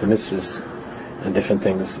when it comes to mitzvahs and different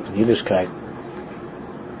things. Yiddishkeit.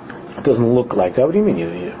 It doesn't look like that. What do you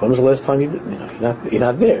mean? When was the last time you did? You're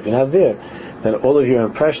not there. If you're not there, then all of your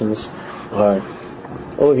impressions are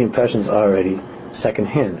already second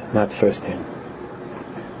hand, not first hand.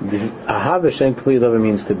 Ahava Shem Tli Davar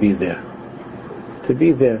means to be there. To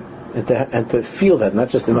be there and to feel that, not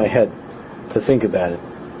just in my head, to think about it.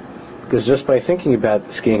 Because just by thinking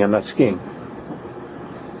about skiing, I'm not skiing.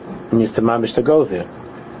 It means to mamish to go there.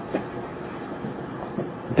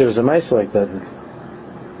 There's a mice like that.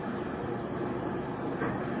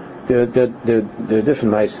 There are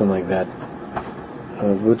different mice like that.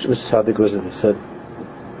 Which tzaddik was it that said?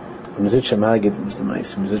 Mizit Shemagid was the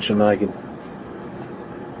mice. Mizit Shemagid.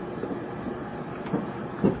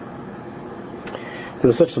 There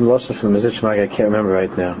was such a lashon from Mizit Shemagid, I can't remember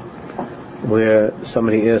right now, where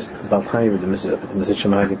somebody asked about Chaim with the Mizit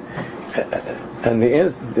Shemagid, and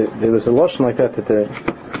there was a lashon like that the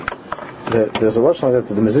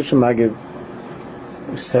Mizit Shemagid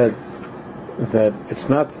said that it's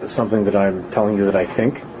not something that I'm telling you that I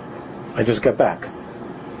think. I just got back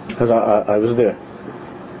because I was there.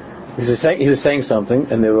 He was saying something,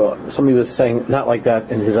 and somebody was saying not like that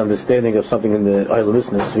in his understanding of something in the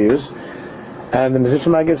Olam spheres. And the Mizit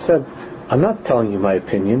Shemagid said, I'm not telling you my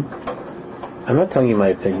opinion. I'm telling you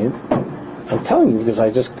because I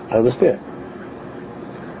was there.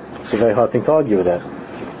 It's a very hard thing to argue with that.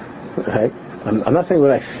 Right? I'm not saying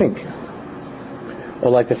what I think. Or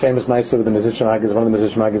like the famous Ma'aser with the Mizit Shemagid, one of the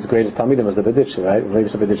Mizit Shemagid's greatest Talmidim was the Bedicher, right?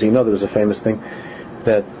 You know there was a famous thing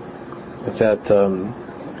that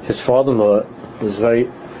his father-in-law was very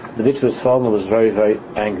very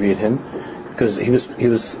angry at him because he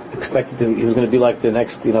was expected to, he was going to be like the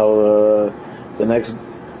next Gadol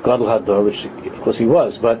Hador, which of course he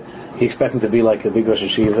was, but he expected to be like a big Rosh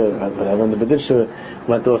Hashiva. When the Bedicher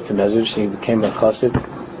went off to Mezrich, he became a Chassid,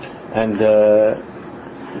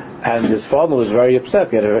 and his father was very upset.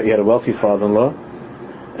 He had a wealthy father-in-law,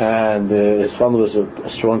 and his father was a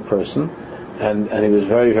strong person, and he was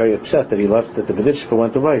very, very upset that the Bedicher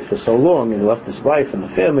went away for so long, and he left his wife and the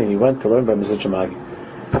family, and he went to learn by Mizit Shemagid.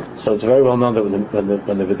 So it's very well known that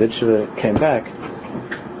when the Bedicher came back,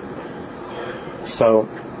 so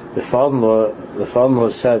the father-in-law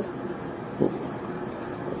said,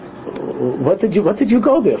 What did you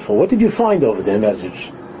go there for? What did you find over there in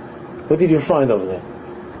Mezrich? What did you find over there?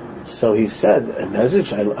 So he said, in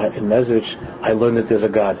Mezrich, I learned that there's a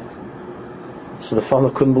God. So the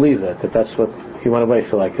father couldn't believe that's what, he went away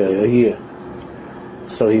for like a year.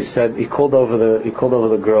 So he said, he called over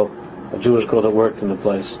the girl, a Jewish girl that worked in the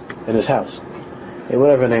place, in his house. And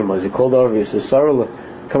whatever her name was, he called over, he says, Sarah,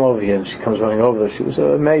 come over here. And she comes running over there. She was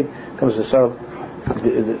a maid, comes to Sarah,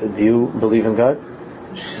 do you believe in God?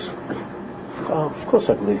 She says, oh, of course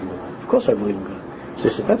I believe in God. Of course I believe in God. So he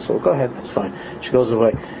said, that's all, go ahead, that's fine. She goes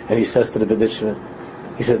away, and he says to the Bedicher,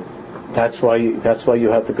 he said, that's why you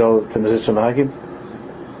have to go to Mizit Shemagid?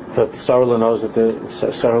 But Sarah knows that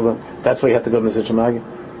that's why you have to go to Mizit Shemagid?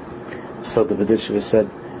 So the Bedicher said,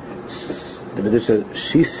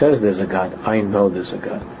 she says there's a God, I know there's a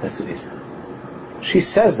God. That's what he said. She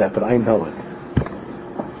says that, but I know it.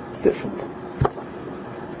 It's different.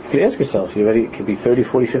 You can ask yourself, it could be 30,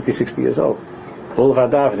 40, 50, 60 years old. All of our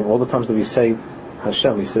davening, all the times that we say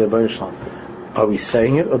Hashem, we say the Baruch Shalom, are we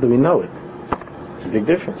saying it or do we know it? It's a big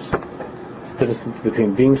difference. It's the difference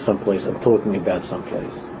between being someplace and talking about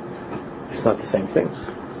someplace. It's not the same thing.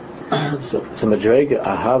 So it's a madrega,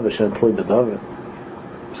 ahav v'shen tli b'davar.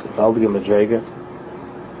 It's a gewaldige madrega.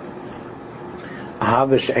 Ahav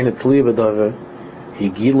v'shen tli b'davar,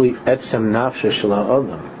 higili etzem nafshe shel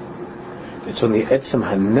ha'adam. It's when the etzem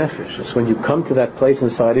hanefesh. It's when you come to that place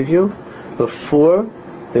inside of you before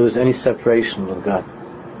there was any separation with God.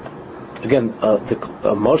 Again, the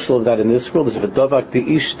emotional of that in this world is v'davak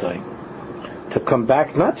bi'ishtai. to come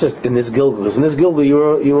back, not just in this Gilgul, because in this Gilgul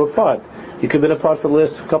you were apart. You could have been apart for the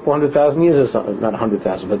last couple 100,000 years or something, not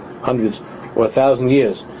 100,000, but hundreds or 1,000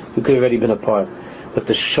 years. You could have already been apart. But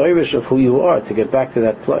the shirish of who you are, to get back to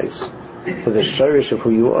that place, to the shirish of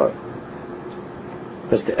who you are,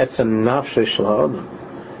 that's the etzem nafshe shel ha'adam,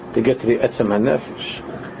 to get to the etzem hanefesh.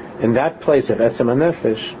 In that place of etzem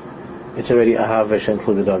hanefesh, it's already ahavesh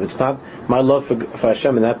included of. It's not my love for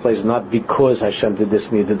Hashem in that place is not because Hashem did this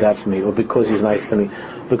for me, did that for me, or because He's nice to me,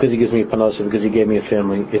 because He gives me a panosa, because He gave me a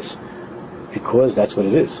family. It's because that's what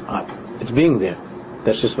it is. It's being there.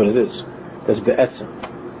 That's just what it is. That's be'etzem.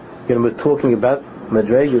 We're talking about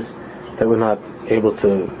madregas that we're not able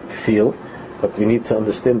to feel, but we need to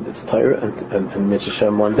understand it's Torah and Mitzvah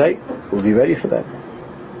Shem one day. We'll be ready for that.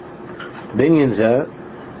 Binyan Zeh,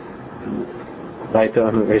 right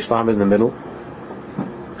on Reish Lamed in the middle.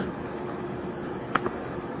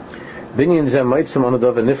 Binyan Zeh Maitzim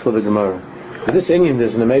Anadav and Nifla the Gemara. For this Inyan,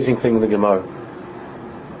 there's an amazing thing in the Gemara.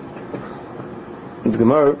 The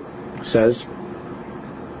Gemara says,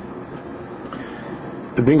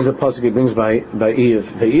 it brings the pasuk. It brings by Eiv.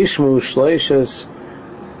 Ve'ishmu shleishes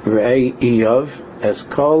re'ei Eiv es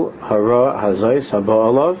kol hara hazais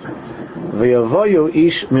haba'alav ve'yavayu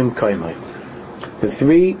ish mimkaimai. The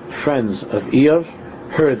three friends of Eiv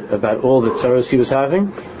heard about all the tzaros he was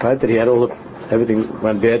having. Right, that he had everything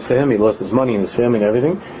went bad for him. He lost his money and his family and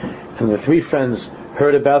everything. And the three friends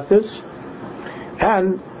heard about this,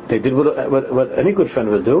 and they did what any good friend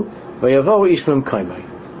would do. Ve'yavayu ish mimkaimai.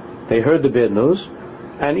 They heard the bad news.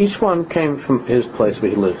 And each one came from his place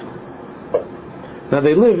where he lived. Now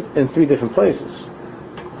they lived in three different places.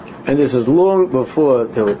 And this is long before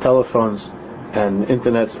there were telephones and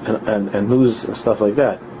internets and news and stuff like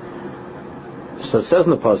that. So it says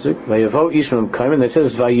in the pasuk, Vayavo Ishmael Kaim, and it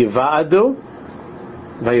says Vayivadu.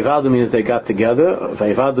 Vayivadu means they got together.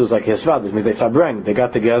 Vayivadu is like Yesvad, it means they fabrang, they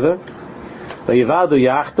got together. Vayivadu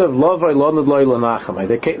Yachtav, Lovay Lonad Loy Lanachamai.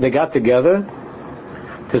 They got together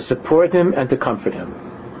to support him and to comfort him.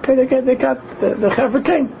 Okay, the Chevra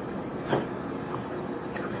came.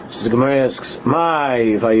 So the Gemara asks,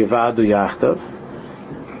 "My vayivadu yachtav."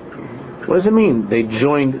 What does it mean? They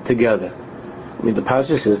joined together. I mean, the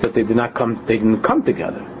passage says that they didn't come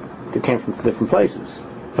together. They came from different places.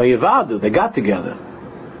 Vayivadu, they got together.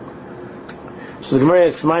 So the Gemara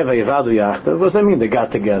asks, "My vayivadu yachtav." What does that mean? They got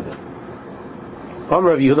together. Amar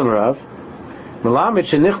Rav Yehuda Rav, Melamed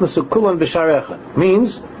shenichnasu kulan b'shar echad,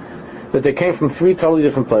 means that they came from three totally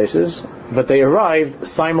different places, but they arrived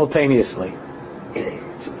simultaneously.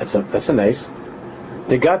 That's a nice.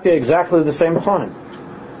 They got there exactly at the same time.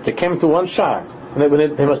 They came to one shar, and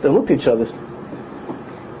they must have looked at each other.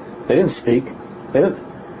 They didn't speak.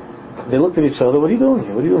 They looked at each other. What are you doing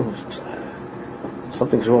here? What are you doing?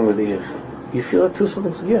 Something's wrong with the Eve. You feel it too?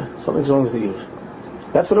 Something's wrong with the Eve.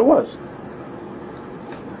 That's what it was.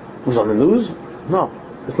 It was on the news? No,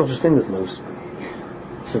 there's no such thing as news.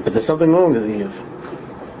 But there's something wrong with Eve.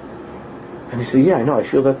 And he said, yeah, I know, I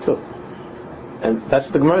feel that too. And that's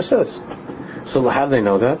what the Gemara says. So how do they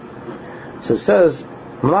know that? So it says,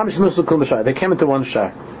 they came into one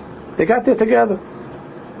shar. They got there together.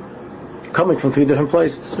 Coming from three different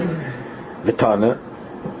places. Vitana.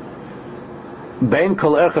 Bein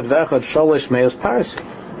kol echad ve'echad shalish me'os parsi.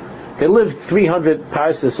 They lived 300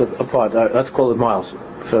 parsis apart. Let's call it miles,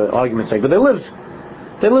 for argument's sake. But they lived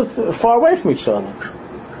far away from each other.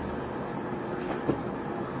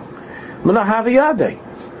 How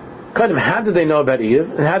did they know about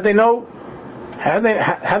Eve? And how did they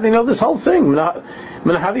know this whole thing? Where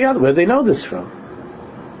did they know this from?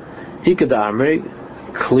 Ikadamri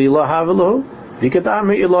klila havalu,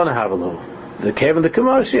 ikadamri ilona havalu. The cave and the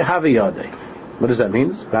kamashi haviyade. What does that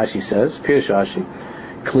mean? Rashi says, Pirush Rashi,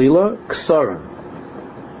 klila ksarim.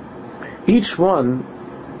 Each one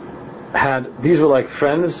these were like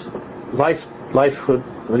friends, lifehood.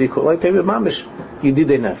 What do you call it? Like David Mamish,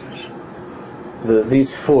 Yedidei Nefesh.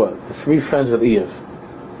 These three friends with Eve.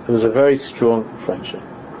 It was a very strong friendship,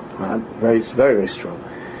 very, very, very strong.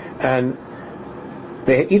 And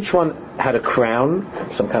each one had a crown,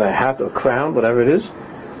 some kind of hat or crown, whatever it is.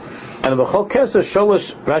 And b'chol keser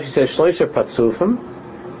sholosh, Rashi says shloisha patzufim.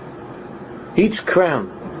 Each crown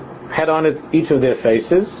had on it each of their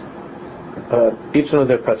faces, each one of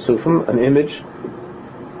their patzufim, an image.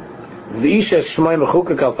 V'isha shmai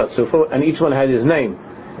mechukak al patzufo, and each one had his name.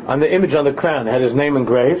 On the image on the crown, had his name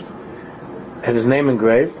engraved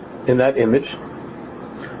in that image.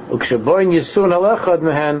 And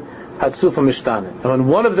when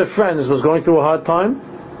one of the friends was going through a hard time,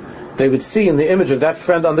 they would see in the image of that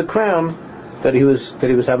friend on the crown that he was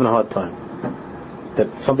having a hard time,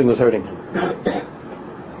 that something was hurting him.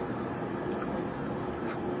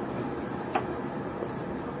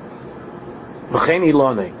 V'chein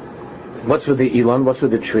ilane. What's with the ilan? What's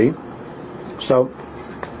with the tree? So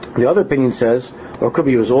the other opinion says, or it could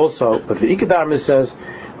be used also, but the Ikedarmis says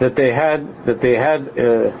that they had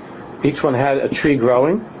each one had a tree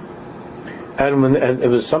growing, and it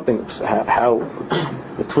was something how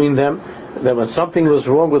between them that when something was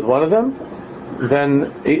wrong with one of them,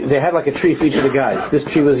 then they had like a tree for each of the guys. This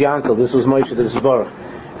tree was Yankel, this was Moshe, this was Baruch,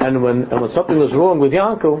 and when something was wrong with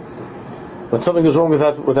Yankel, when something was wrong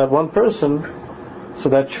with that one person, so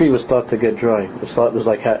that tree would start to get dry. It was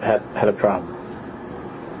like had a problem.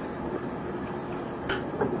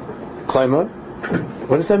 Klaimer,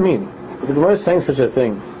 what does that mean? The Gemara is saying such a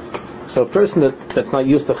thing. So a person that's not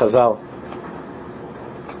used to Chazal,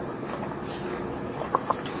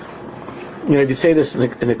 if you say this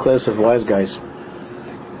in a class of wise guys,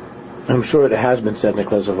 I'm sure it has been said in a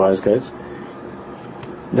class of wise guys,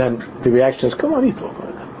 then the reaction is, come on, you talk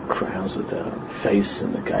about crowns with the face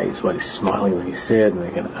and the guy, he's smiling when he said,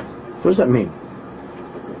 what does that mean?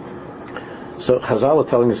 So Chazal are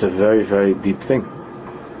telling us a very, very deep thing.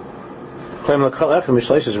 Each one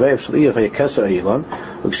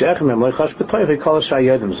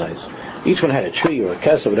had a tree or a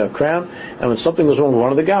kesser without a crown, and when something was wrong with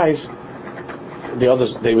one of the guys, the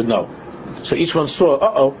others, they would know. So each one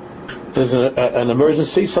saw, there's an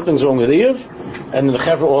emergency, something's wrong with Eiv, and the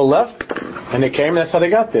Chevra all left, and they came, and that's how they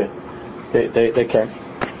got there. They came.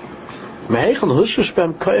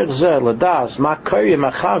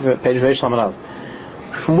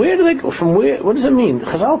 From where, what does it mean?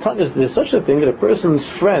 Chazal telling us there's such a thing that a person's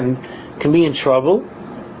friend can be in trouble,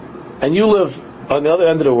 and you live on the other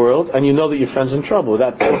end of the world, and you know that your friend's in trouble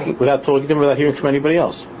without talking to him, without hearing from anybody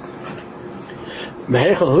else.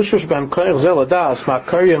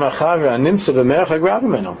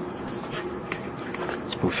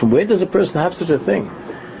 From where does a person have such a thing?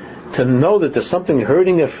 To know that there's something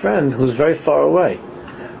hurting a friend who's very far away.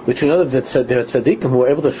 Which we know that there are tzaddikim who are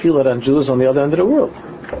able to feel it on Jews on the other end of the world.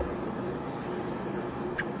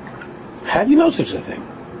 How do you know such a thing?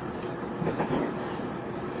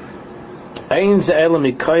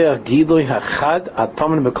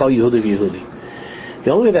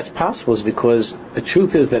 The only way that's possible is because the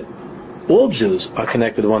truth is that all Jews are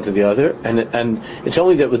connected one to the other, and it's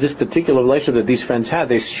only that with this particular relationship that these friends had,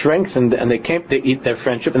 they strengthened and they eat their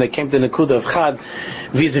friendship, and they came to the Nakuda of Chad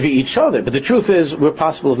vis-a-vis each other. But the truth is, we're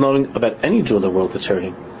possible of knowing about any Jew in the world that's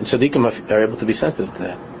hurting, and tzaddikim are able to be sensitive to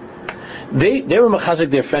that. They were machazik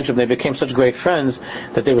their friendship, and they became such great friends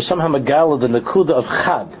that they were somehow megala the Nakuda of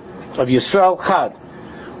Chad, of Yisrael Chad,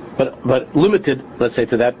 but limited, let's say,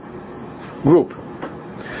 to that group.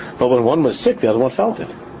 But when one was sick, the other one felt it.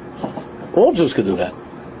 All Jews could do that.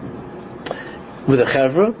 With a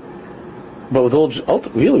chevra, but with all,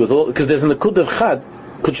 because there's in the Kud of Chad,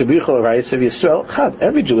 Kud Shabicha or Rayis of Yisrael, Chad.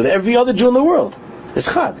 Every Jew, with every other Jew in the world, is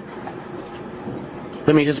Chad.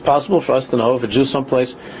 That means it's possible for us to know if a Jew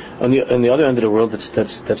someplace on the other end of the world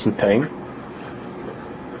that's in pain,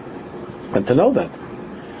 and to know that.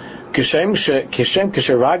 Chad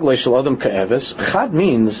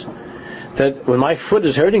means that when my foot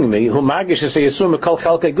is hurting me, when my foot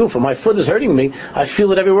is hurting me, I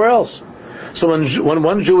feel it everywhere else. So when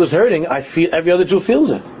one Jew is hurting, I feel every other Jew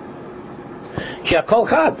feels it. That's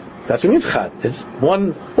what it means chad. It's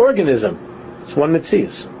one organism. It's one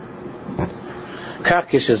mitzias.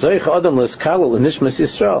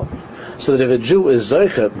 So that if a Jew is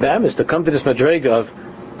zoicha, be'emes, to come to this madrega of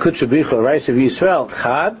kutchabicha, rice of Yisrael,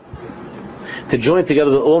 chad, to join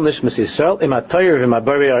together with all nishmas Yisrael, imatayir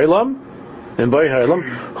v'mabari ha'olam, and Bari Ha'olam,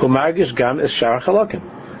 who margish gam is shar chalakim.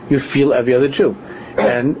 You feel every other Jew,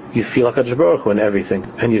 and you feel HaKadosh Baruch Hu in everything,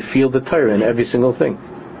 and you feel the Torah in every single thing.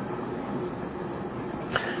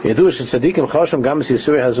 We know that the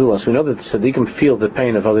tzaddikim feel the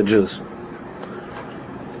pain of other Jews.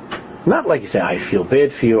 Not like you say, I feel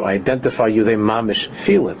bad for you, I identify you, they mamish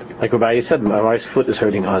feel it. Like Rabbi said, my wife's foot is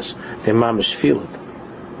hurting us, they mamish feel it.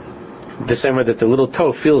 The same way that the little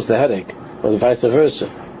toe feels the headache, or vice versa.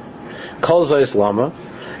 Kol Zayis Lama,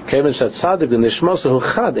 Kevin said Tzaddik and Nishmasahu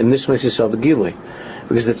Chad in Nishmas Yisrael Begilui,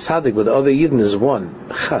 because the Tzaddik with the other Yidden is one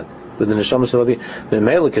Chad with the Nishmas of the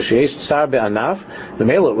Mela Kasheyesh Tzar Be'anav. The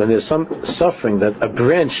Mela, when there's some suffering that a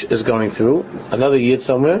branch is going through, another Yid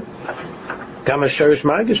somewhere, Gama Sherish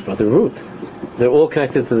Margish, but the root, they're all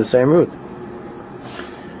connected to the same root.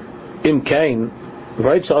 Im Kain,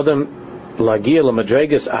 writes Adam Lagia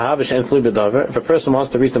LaMadregas Ahava Shen Tlu B'Davar. If a person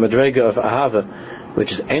wants to reach the Madrega of Ahava,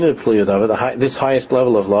 which is Einut Pliyadavar, this highest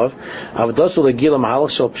level of love, the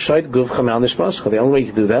only way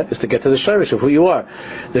to do that is to get to the shirish of who you are.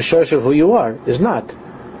 The shirish of who you are is not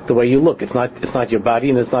the way you look. It's not your body,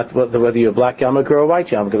 and it's not whether you're a black yarmulke or a white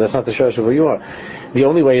yarmulke. That's not the shorish of who you are. The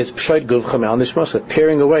only way is pshoit guvcha me'al nishmascha,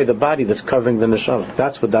 tearing away the body that's covering the neshama.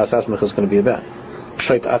 That's what das atzmecha is going to be about.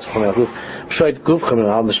 Pshoit guvcha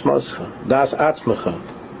me'al nishmascha, das atzmecha.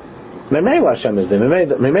 Memela Hashem is there.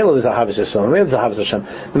 Memela is a Ahavas Yisrael. Memela is a Ahavas Hashem.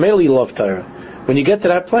 Memela you love Torah. When you get to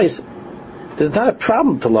that place, it's not a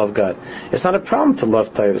problem to love God. It's not a problem to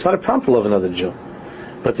love Torah. It's not a problem to love another Jew.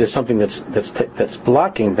 But there's something that's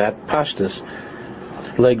blocking that pashtus.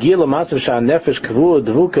 Le'gil l'matzav she'anefesh kavua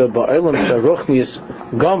dvuka ba'olam she'ruchnius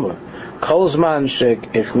gomer. Kol zman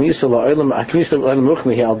she'ichnisa la'olam aknisa la'olam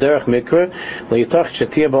ruchni al derech mikra le'yitach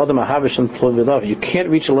she'tiyah ba'adam ahavish and ploi b'davar. You can't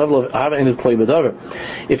reach a level of ahava and ploi b'davar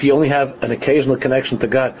if you only have an occasional connection to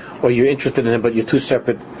God, or you're interested in Him but you're two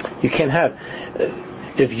separate. You can't have.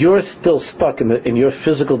 If you're still stuck in your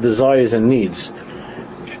physical desires and needs,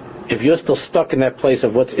 if you're still stuck in that place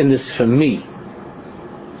of what's in this for me,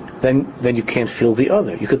 then you can't feel the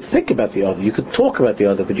other. You could think about the other, you could talk about the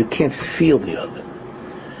other, but you can't feel the other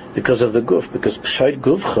because of the guf. Because pshoit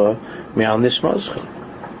guvcha me'al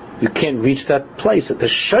nishmascha, you can't reach that place. The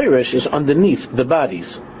shirish is underneath the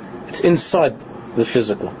bodies. It's inside the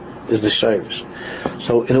physical. Is the shirish.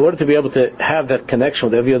 So in order to be able to have that connection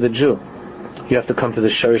with every other Jew, you have to come to the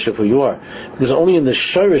shirish of who you are. Because only in the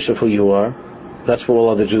shirish of who you are, that's where all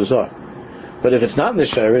other Jews are. But if it's not in the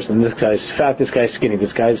shirish, then this guy's fat, this guy's skinny,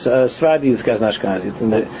 this guy's Svadi, this guy's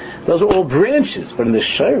Ashkenazi. Those are all branches. But in the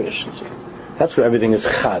shirish, that's where everything is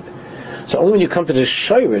chad. So only when you come to the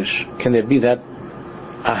shirish can there be that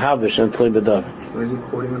ahavish and tloi b'davar. Where is he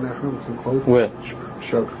quoting on that from? It's in quotes? Where? What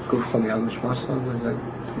is that?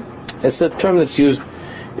 It's a term that's used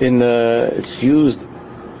in. It's used.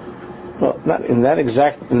 Well, not in that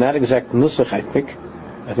exact nusach.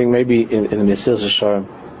 I think maybe in the Mesilas Yesharim.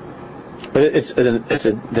 But it's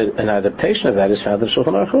an adaptation of that is found in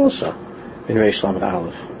Shulchan Aruch also in Reish Lamed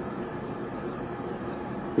Aleph.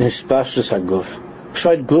 Nispashtus haguf,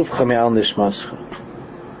 pshoit guvcha me'al nishmascha.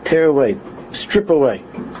 Tear away, strip away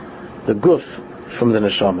the guf from the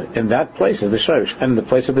neshama. In that place is the shirish, and in the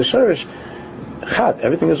place of the shirish, chad.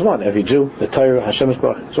 Everything is one. Every Jew, the Torah, Hashem's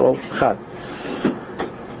Baruch, it's all chad.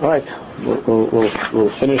 All right, we'll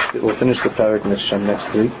finish the parak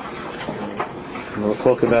next week. And we'll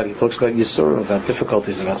talk about. He talks about Yisur, about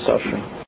difficulties, about suffering.